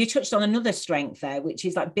you touched on another strength there, which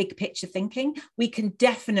is like big picture thinking. We can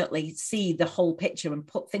definitely see the whole picture and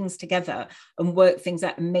put things together and work things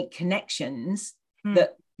out and make connections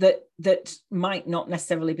that might not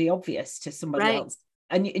necessarily be obvious to somebody else.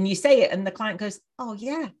 And you say it and the client goes, oh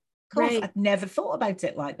yeah, of course, I've never thought about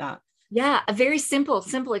it like that. Yeah, a very simple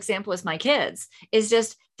example is my kids is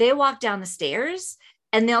just, they walk down the stairs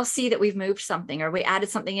and they'll see that we've moved something or we added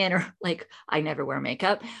something in, or like, I never wear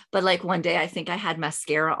makeup, but like one day I think I had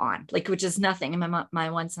mascara on, like, which is nothing. And my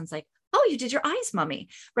one son's like, oh, you did your eyes, mommy,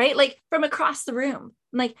 right? Like from across the room.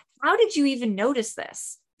 I'm like, how did you even notice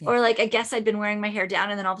this? Yeah. Or like, I guess I'd been wearing my hair down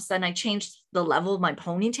and then all of a sudden I changed the level my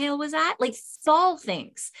ponytail was at, like small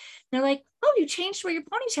things. And they're like, oh, you changed where your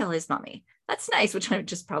ponytail is, mommy. That's nice, which I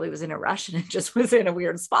just probably was in a rush and it just was in a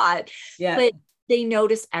weird spot. Yeah. But they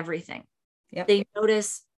notice everything. Yep. They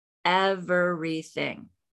notice everything.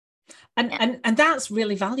 And that's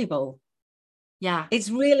really valuable. Yeah. It's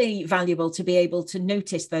really valuable to be able to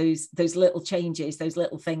notice those little changes, those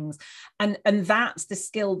little things. And that's the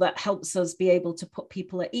skill that helps us be able to put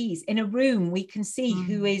people at ease. In a room, we can see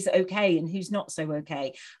who is okay and who's not so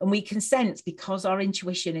okay. And we can sense, because our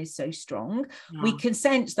intuition is so strong, we can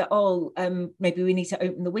sense that, maybe we need to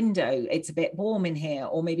open the window. It's a bit warm in here,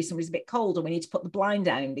 or maybe somebody's a bit cold, or we need to put the blind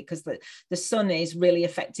down because the sun is really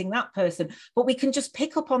affecting that person. But we can just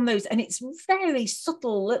pick up on those. And it's very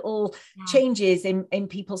subtle little changes in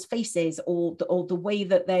people's faces, or the way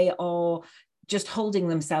that they are just holding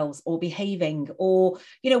themselves or behaving, or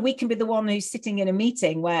we can be the one who's sitting in a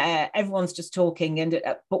meeting where everyone's just talking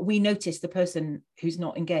but we notice the person who's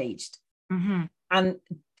not engaged and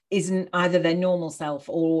isn't either their normal self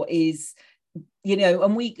or is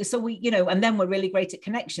and then we're really great at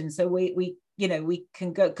connection. So we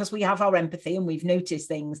can go, because we have our empathy and we've noticed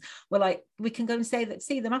things, we're like, we can go and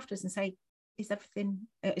see them afterwards and say, is everything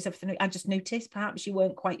I just noticed perhaps you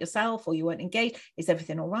weren't quite yourself or you weren't engaged. Is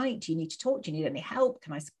everything all right? Do you need to talk? Do you need any help?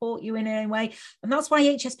 Can I support you in any way? And that's why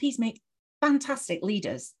HSPs make fantastic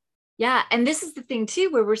leaders. Yeah. And this is the thing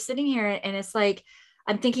too, where we're sitting here and it's like,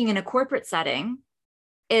 I'm thinking in a corporate setting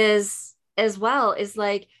is as well, is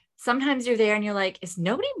like, sometimes you're there and you're like, is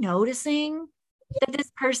nobody noticing that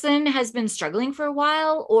this person has been struggling for a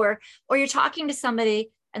while? Or you're talking to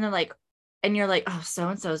somebody and they're like, and you're like, oh,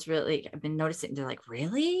 so-and-so's really, I've been noticing. They're like,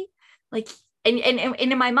 really? Like, and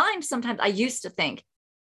in my mind, sometimes I used to think,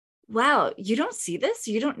 wow, you don't see this,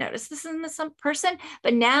 you don't notice this in some person.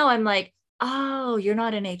 But now I'm like, oh, you're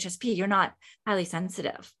not an HSP, you're not highly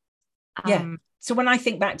sensitive. Yeah. So when I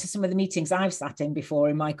think back to some of the meetings I've sat in before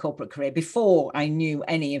in my corporate career, before I knew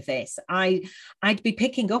any of this, I'd be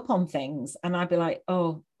picking up on things and I'd be like,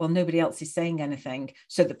 oh, well, nobody else is saying anything.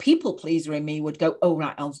 So the people pleaser in me would go, oh,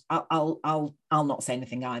 right, I'll not say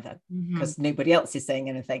anything either, because nobody else is saying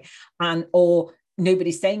anything. Or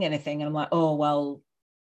nobody's saying anything. And I'm like, oh, well,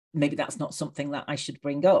 maybe that's not something that I should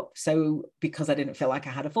bring up. So because I didn't feel like I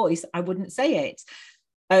had a voice, I wouldn't say it.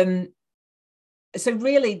 So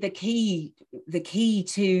really the key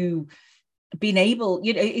to being able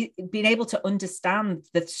to understand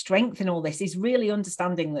the strength in all this is really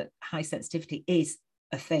understanding that high sensitivity is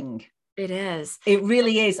a thing. It is. It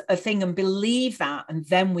really is a thing, and believe that, and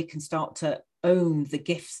then we can start to own the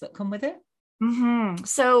gifts that come with it.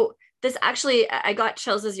 So this actually, I got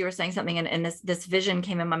chills as you were saying something, and this vision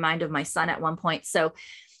came in my mind of my son at one point. So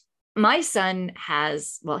my son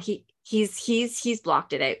has, well, he's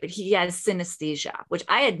blocked it out, but he has synesthesia, which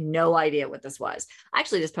I had no idea what this was. I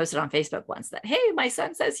actually just posted on Facebook once that, hey, my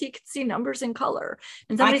son says he can see numbers in color.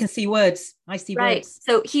 And I can see words. I see words.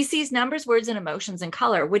 So he sees numbers, words, and emotions in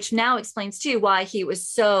color, which now explains too why he was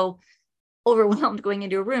so overwhelmed going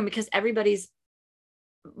into a room, because everybody's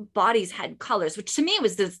bodies had colors, which to me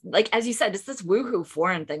was this, like, as you said, it's this woohoo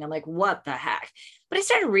foreign thing. I'm like, what the heck? But I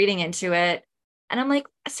started reading into it. And I'm like,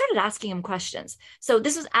 I started asking him questions. So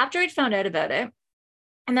this was after I'd found out about it.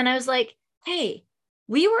 And then I was like, hey,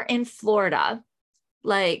 we were in Florida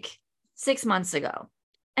like 6 months ago.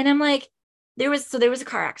 And I'm like, there was a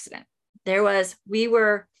car accident. We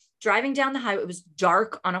were driving down the highway. It was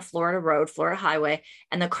dark on a Florida road, Florida highway.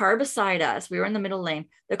 And the car beside us, we were in the middle lane.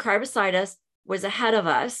 The car beside us was ahead of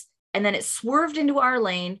us. And then it swerved into our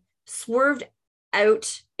lane, swerved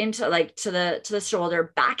out into like to the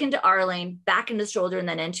shoulder, back into our lane, back into the shoulder, and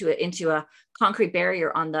then into a concrete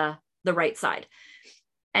barrier on the right side.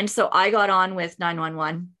 And so I got on with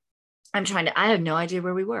 911. I have no idea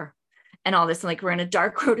where we were and all this. And like, we're in a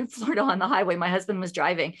dark road in Florida on the highway. My husband was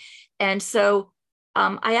driving. And so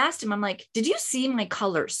I asked him, I'm like, did you see my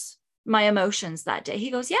colors, my emotions that day? He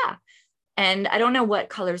goes, yeah. And I don't know what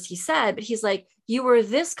colors he said, but he's like, you were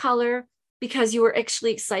this color because you were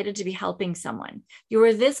actually excited to be helping someone. You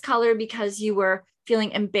were this color because you were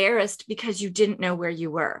feeling embarrassed because you didn't know where you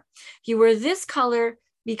were. You were this color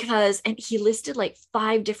because, and he listed like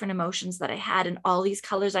 5 different emotions that I had and all these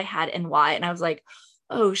colors I had and why. And I was like,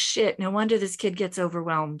 oh shit, no wonder this kid gets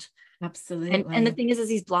overwhelmed. Absolutely. And the thing is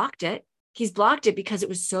he's blocked it. He's blocked it because it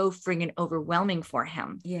was so friggin' overwhelming for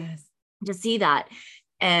him. Yes. To see that.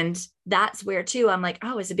 And that's where too, I'm like,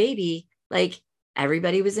 oh, as a baby, like,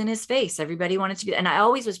 everybody was in his face. Everybody wanted to be, and I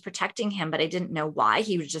always was protecting him, but I didn't know why.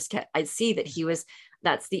 He would just I'd see that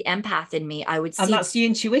that's the empath in me. I would see. And that's the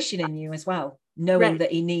intuition in you as well. Knowing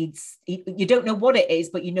that you don't know what it is,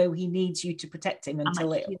 but you know, he needs you to protect him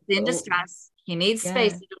until he's in distress. He needs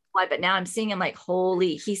space. Why? But now I'm seeing him like,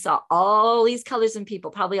 holy, he saw all these colors in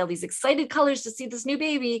people, probably all these excited colors to see this new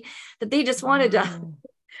baby that they just wanted to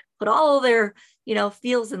put all their,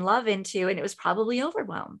 feels and love into. And it was probably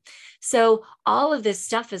overwhelmed. So all of this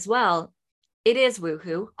stuff as well, it is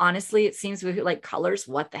woohoo. Honestly, it seems woohoo, like colors.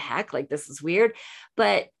 What the heck? Like, this is weird.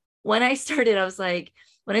 But when I started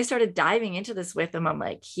diving into this with him, I'm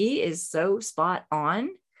like, he is so spot on.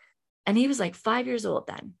 And he was like 5 years old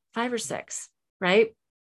then, 5 or 6. Right.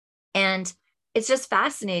 And it's just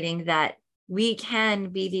fascinating that we can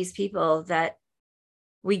be these people that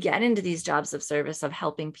we get into these jobs of service of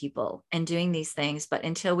helping people and doing these things. But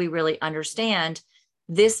until we really understand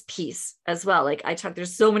this piece as well, like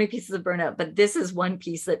there's so many pieces of burnout, but this is one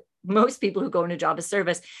piece that most people who go into a job of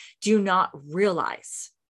service do not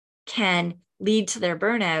realize can lead to their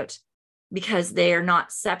burnout, because they are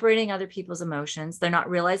not separating other people's emotions. They're not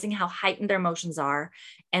realizing how heightened their emotions are,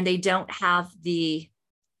 and they don't have the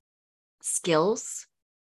skills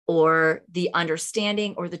or the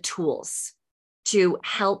understanding or the tools to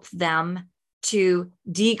help them to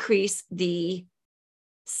decrease the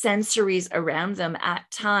sensories around them at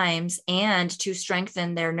times and to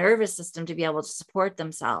strengthen their nervous system to be able to support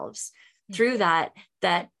themselves through that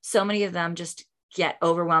so many of them just get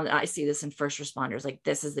overwhelmed. I see this in first responders. Like,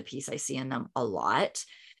 this is the piece I see in them a lot.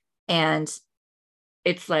 And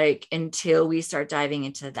it's like, until we start diving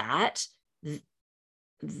into that,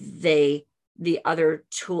 the other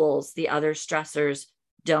tools, the other stressors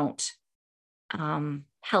don't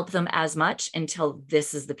help them as much until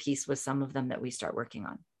this is the piece with some of them that we start working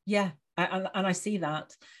on. Yeah. And I see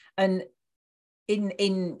that. And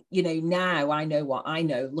in now I know what I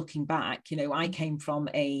know looking back, I came from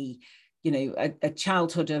a a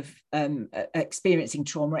childhood of experiencing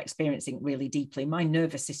trauma, experiencing really deeply. My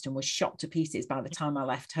nervous system was shot to pieces by the time I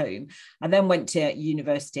left home. I then went to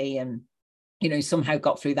university and, somehow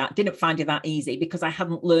got through that. Didn't find it that easy because I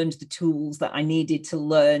hadn't learned the tools that I needed to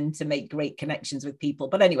learn to make great connections with people.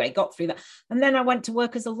 But anyway, got through that. And then I went to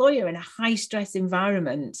work as a lawyer in a high stress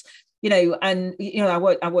environment. I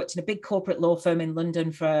worked in a big corporate law firm in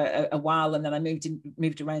London for a while, and then I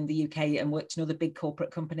moved around the UK and worked in other big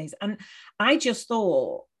corporate companies. And I just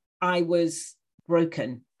thought I was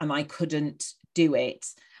broken and I couldn't do it,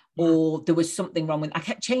 or there was something wrong with. I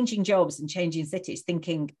kept changing jobs and changing cities,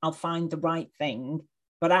 thinking I'll find the right thing.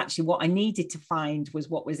 But actually, what I needed to find was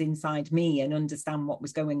what was inside me and understand what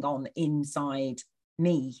was going on inside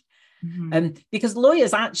me. Because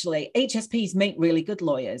lawyers, actually, HSPs make really good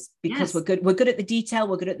lawyers because we're good at the detail,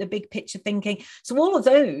 we're good at the big picture thinking. So all of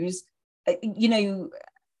those,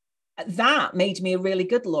 that made me a really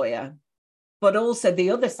good lawyer. But also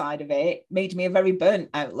the other side of it made me a very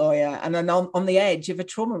burnt out lawyer and then on the edge of a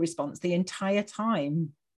trauma response the entire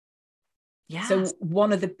time. Yeah. So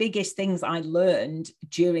one of the biggest things I learned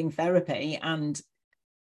during therapy, and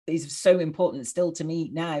is so important still to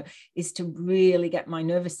me now, is to really get my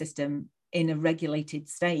nervous system in a regulated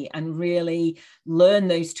state and really learn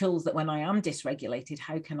those tools that when I am dysregulated,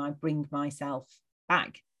 how can I bring myself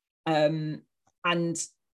back? And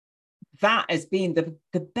that has been the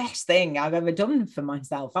best thing I've ever done for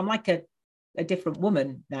myself. I'm like a different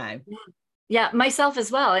woman now. Yeah, myself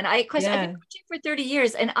as well. And I've been coaching for 30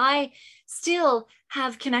 years and I still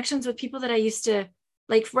have connections with people that I used to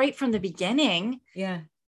like right from the beginning. Yeah.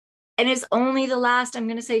 And it's only the last, I'm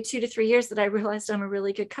going to say 2 to 3 years that I realized I'm a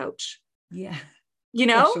really good coach. Yeah.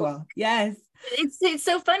 Sure. Yes. It's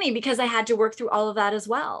so funny because I had to work through all of that as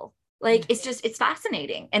well. Like, it's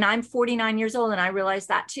fascinating. And I'm 49 years old and I realized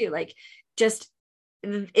that too. Like,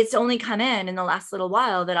 it's only come in the last little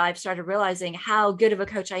while that I've started realizing how good of a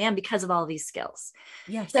coach I am because of all these skills.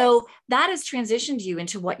 Yes. So that has transitioned you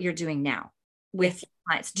into what you're doing now with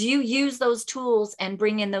clients. Do you use those tools and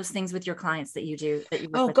bring in those things with your clients that you do?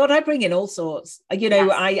 God, I bring in all sorts. I use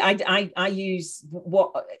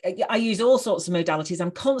all sorts of modalities. I'm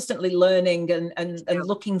constantly learning and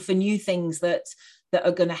looking for new things that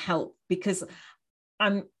are going to help, because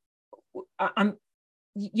I'm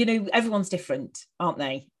everyone's different, aren't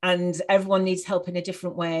they? And everyone needs help in a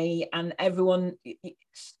different way, and everyone,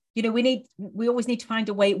 we always need to find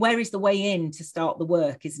a way. Where is the way in to start the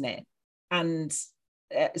work, isn't it? And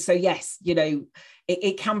so yes,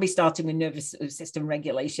 it can be starting with nervous system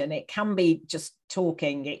regulation. It can be just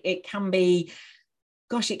talking. It can be,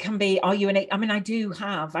 it can be, are you I do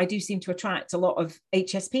seem to attract a lot of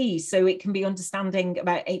HSPs. So it can be understanding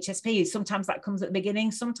about HSPs. Sometimes that comes at the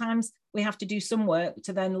beginning. Sometimes we have to do some work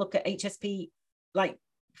to then look at HSP like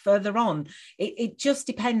further on. It just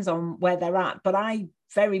depends on where they're at. But I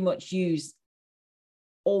very much use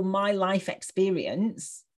all my life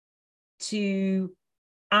experience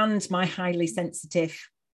and my highly sensitive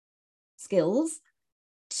skills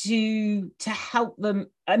to help them.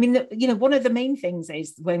 I mean, one of the main things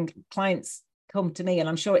is when clients come to me, and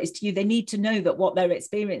I'm sure it is to you, they need to know that what they're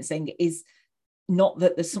experiencing is not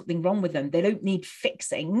that there's something wrong with them. They don't need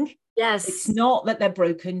fixing. Yes. It's not that they're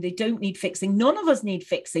broken. They don't need fixing. None of us need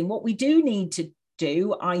fixing. What we do need to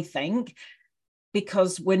do, I think,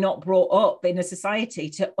 because we're not brought up in a society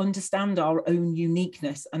to understand our own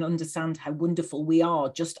uniqueness and understand how wonderful we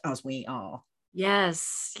are just as we are.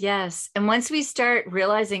 Yes, yes. And once we start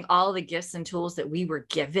realizing all the gifts and tools that we were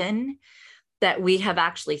given, that we have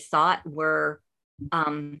actually thought were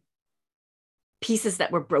pieces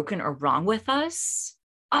that were broken or wrong with us,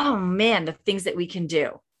 oh man, the things that we can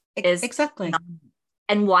do is exactly.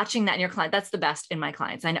 And watching that in your client, that's the best in my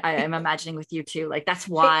clients. I'm imagining with you too. Like, that's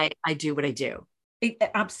why I do what I do.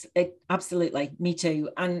 Absolutely, me too.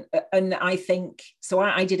 And I think so.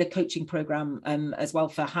 I did a coaching program as well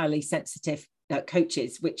for highly sensitive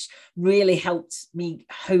coaches, which really helped me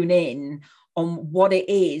hone in on what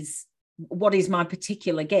is my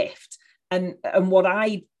particular gift, and what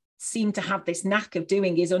I seem to have this knack of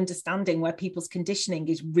doing is understanding where people's conditioning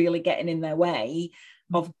is really getting in their way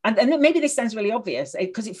of, and maybe this sounds really obvious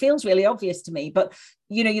because it feels really obvious to me, but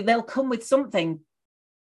they'll come with something,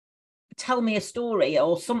 tell me a story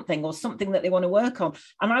or something that they want to work on,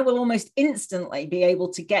 and I will almost instantly be able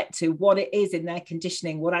to get to what it is in their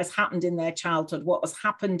conditioning, what has happened in their childhood, what has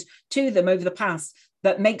happened to them over the past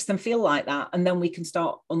that makes them feel like that, and then we can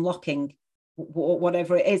start unlocking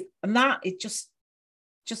whatever it is, and that it just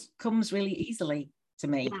comes really easily to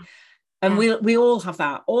me. Yeah. And we all have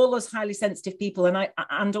that, all those highly sensitive people,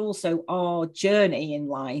 and also our journey in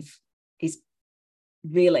life is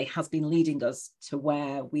really has been leading us to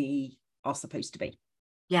where we are supposed to be.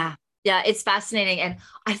 Yeah. Yeah, it's fascinating. And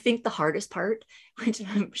I think the hardest part, which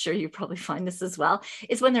I'm sure you probably find this as well,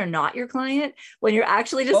 is when they're not your client, when you're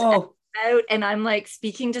actually just out and I'm like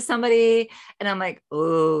speaking to somebody and I'm like,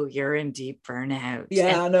 oh, you're in deep burnout.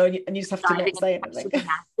 Yeah, I know. And you just have to not say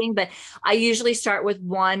anything. But I usually start with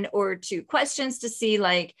 1 or 2 questions to see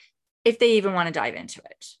like if they even want to dive into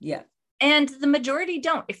it. Yeah. And the majority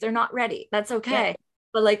don't. If they're not ready, that's okay. Yeah.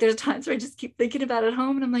 But like there's times where I just keep thinking about it at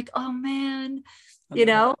home and I'm like, oh man, you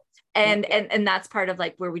know, and that's part of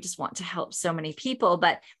like where we just want to help so many people.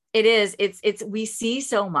 But it's we see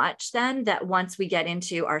so much then that once we get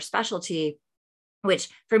into our specialty, which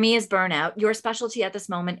for me is burnout, your specialty at this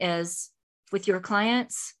moment is with your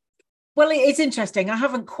clients. Well, it's interesting. I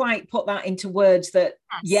haven't quite put that into words that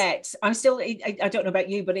yet. I'm still, I don't know about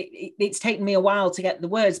you, but it's taken me a while to get the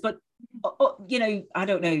words, but you know, I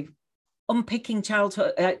don't know, unpicking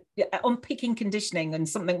childhood, unpicking conditioning and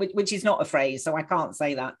something which is not a phrase, so I can't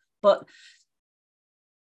say that, but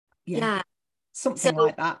something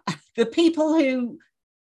like that. The people who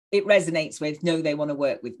it resonates with know they want to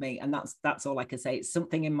work with me, and that's all I can say. It's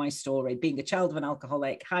something in my story, being a child of an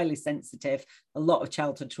alcoholic, highly sensitive, a lot of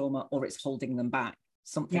childhood trauma, or it's holding them back.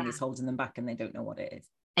 Something is holding them back and they don't know what it is.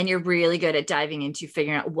 And you're really good at diving into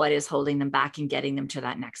figuring out what is holding them back and getting them to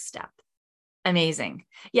that next step. Amazing.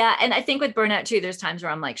 Yeah. And I think with burnout too, there's times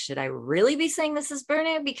where I'm like, should I really be saying this is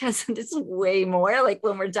burnout? Because this is way more like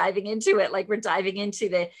when we're diving into it, like we're diving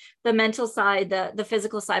into the mental side, the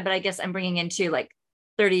physical side, but I guess I'm bringing into like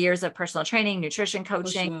 30 years of personal training, nutrition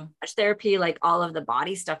coaching, therapy, like all of the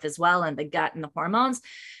body stuff as well, and the gut and the hormones.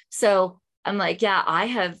 So I'm like, yeah,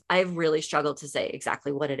 I've really struggled to say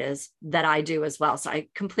exactly what it is that I do as well. So I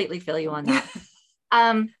completely feel you on that.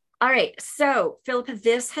 All right. So Philippa,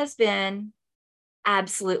 this has been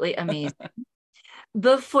absolutely amazing.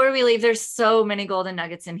 Before we leave, there's so many golden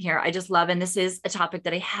nuggets in here. I just love, and this is a topic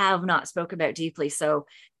that I have not spoke about deeply. So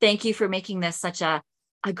thank you for making this such a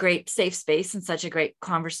great safe space and such a great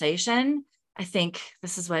conversation. I think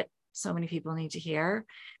this is what so many people need to hear,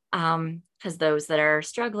 because those that are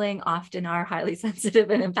struggling often are highly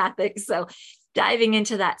sensitive and empathic. So diving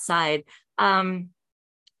into that side.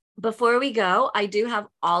 Before we go, I do have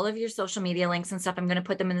all of your social media links and stuff. I'm going to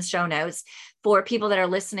put them in the show notes for people that are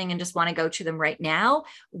listening and just want to go to them right now.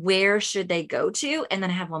 Where should they go to? And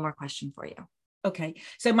then I have one more question for you. Okay.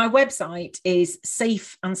 So my website is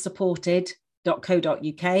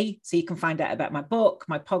safeandsupported.co.uk. So you can find out about my book,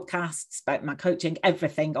 my podcasts, about my coaching,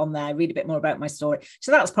 everything on there, read a bit more about my story.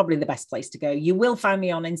 So that's probably the best place to go. You will find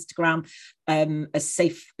me on Instagram as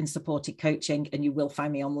Safe and Supported Coaching, and you will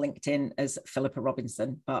find me on LinkedIn as Philippa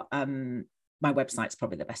Robinson. But my website's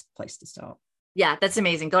probably the best place to start. Yeah, that's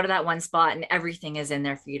amazing. Go to that one spot and everything is in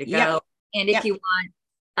there for you to go. Yep. And if you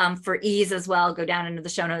want, for ease as well, go down into the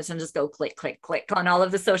show notes and just go click on all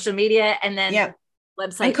of the social media, and then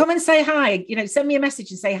website. And come and say hi, send me a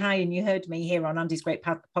message and say hi, and you heard me here on Andy's Great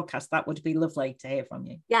Podcast. That would be lovely to hear from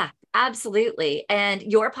you. Yeah, absolutely. And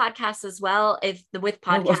your podcast as well, with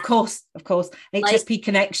podcast. Oh, of course. HSP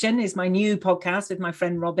Connection is my new podcast with my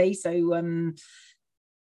friend Robbie. So and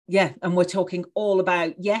we're talking all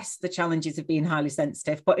about, the challenges of being highly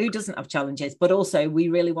sensitive, but who doesn't have challenges? But also we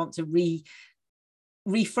really want to not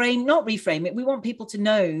reframe it. We want people to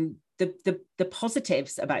know the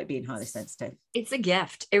positives about being highly sensitive. It's a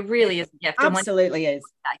gift. It really is a gift. Absolutely is.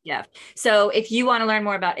 That gift. So if you want to learn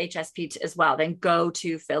more about HSP as well, then go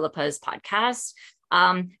to Philippa's podcast.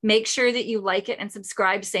 Make sure that you like it and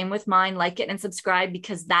subscribe. Same with mine, like it and subscribe,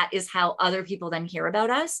 because that is how other people then hear about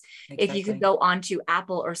us. Exactly. If you could go on to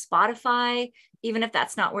Apple or Spotify, even if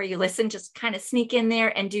that's not where you listen, just kind of sneak in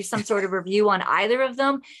there and do some sort of review on either of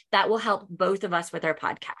them. That will help both of us with our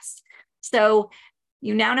podcast. So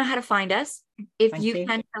you now know how to find us. If you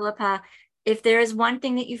can, Philippa, if there is one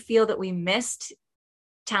thing that you feel that we missed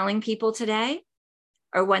telling people today,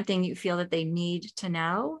 or one thing you feel that they need to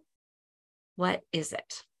know, what is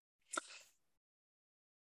it?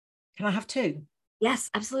 Can I have two? Yes,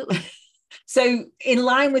 absolutely. So in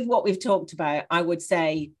line with what we've talked about, I would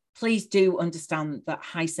say, please do understand that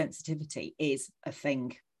high sensitivity is a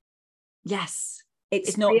thing. Yes.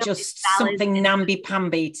 It's not just something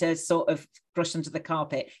namby-pamby to sort of brush under the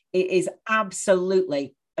carpet. It is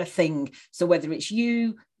absolutely a thing. So whether it's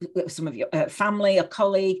you, some of your family, a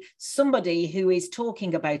colleague, somebody who is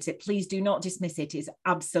talking about it, please do not dismiss it. It's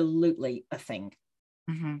absolutely a thing.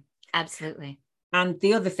 Mm-hmm. Absolutely. And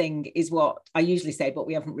the other thing is what I usually say, but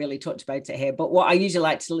we haven't really talked about it here. But what I usually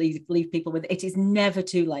like to leave people with, it is never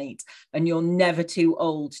too late, and you're never too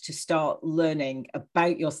old to start learning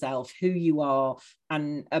about yourself, who you are,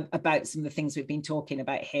 and about some of the things we've been talking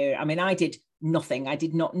about here. I mean, I did nothing. I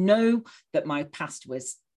did not know that my past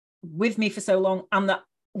was with me for so long, and that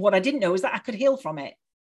what I didn't know was that I could heal from it.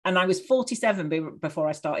 And I was 47 before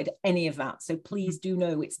I started any of that. So please do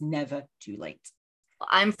know it's never too late.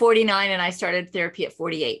 I'm 49 and I started therapy at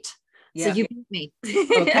 48. Yeah. So you beat me.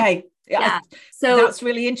 Okay. Yeah. So that's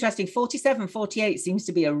really interesting. 47, 48 seems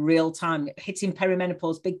to be a real time. Hitting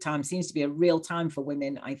perimenopause big time seems to be a real time for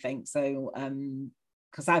women, I think. So,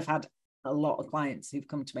 because I've had a lot of clients who've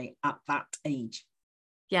come to me at that age.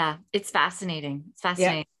 Yeah. It's fascinating. It's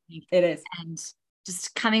fascinating. Yeah, it is. And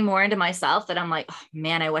just coming more into myself that I'm like, oh,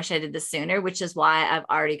 man, I wish I did this sooner, which is why I've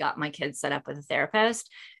already got my kids set up with a therapist,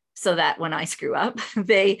 so that when I screw up,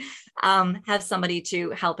 they have somebody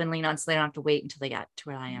to help and lean on, so they don't have to wait until they get to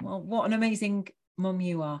where I am. Well, what an amazing mum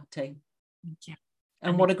you are, too. Thank you.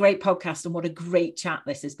 And what a great podcast, and what a great chat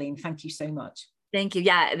this has been. Thank you so much. Thank you.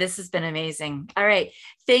 Yeah, this has been amazing. All right.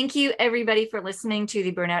 Thank you, everybody, for listening to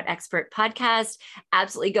the Burnout Expert podcast.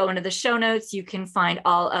 Absolutely go into the show notes. You can find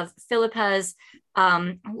all of Philippa's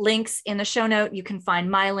links in the show note. You can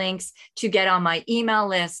find my links to get on my email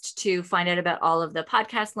list to find out about all of the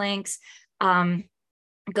podcast links.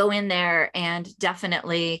 Go in there and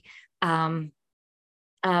definitely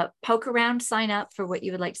poke around, sign up for what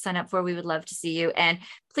you would like to sign up for. We would love to see you. And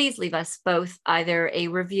please leave us both either a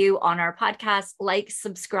review on our podcast, like,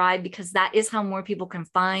 subscribe, because that is how more people can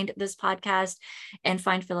find this podcast and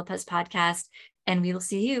find Philippa's podcast. And we will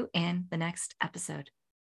see you in the next episode.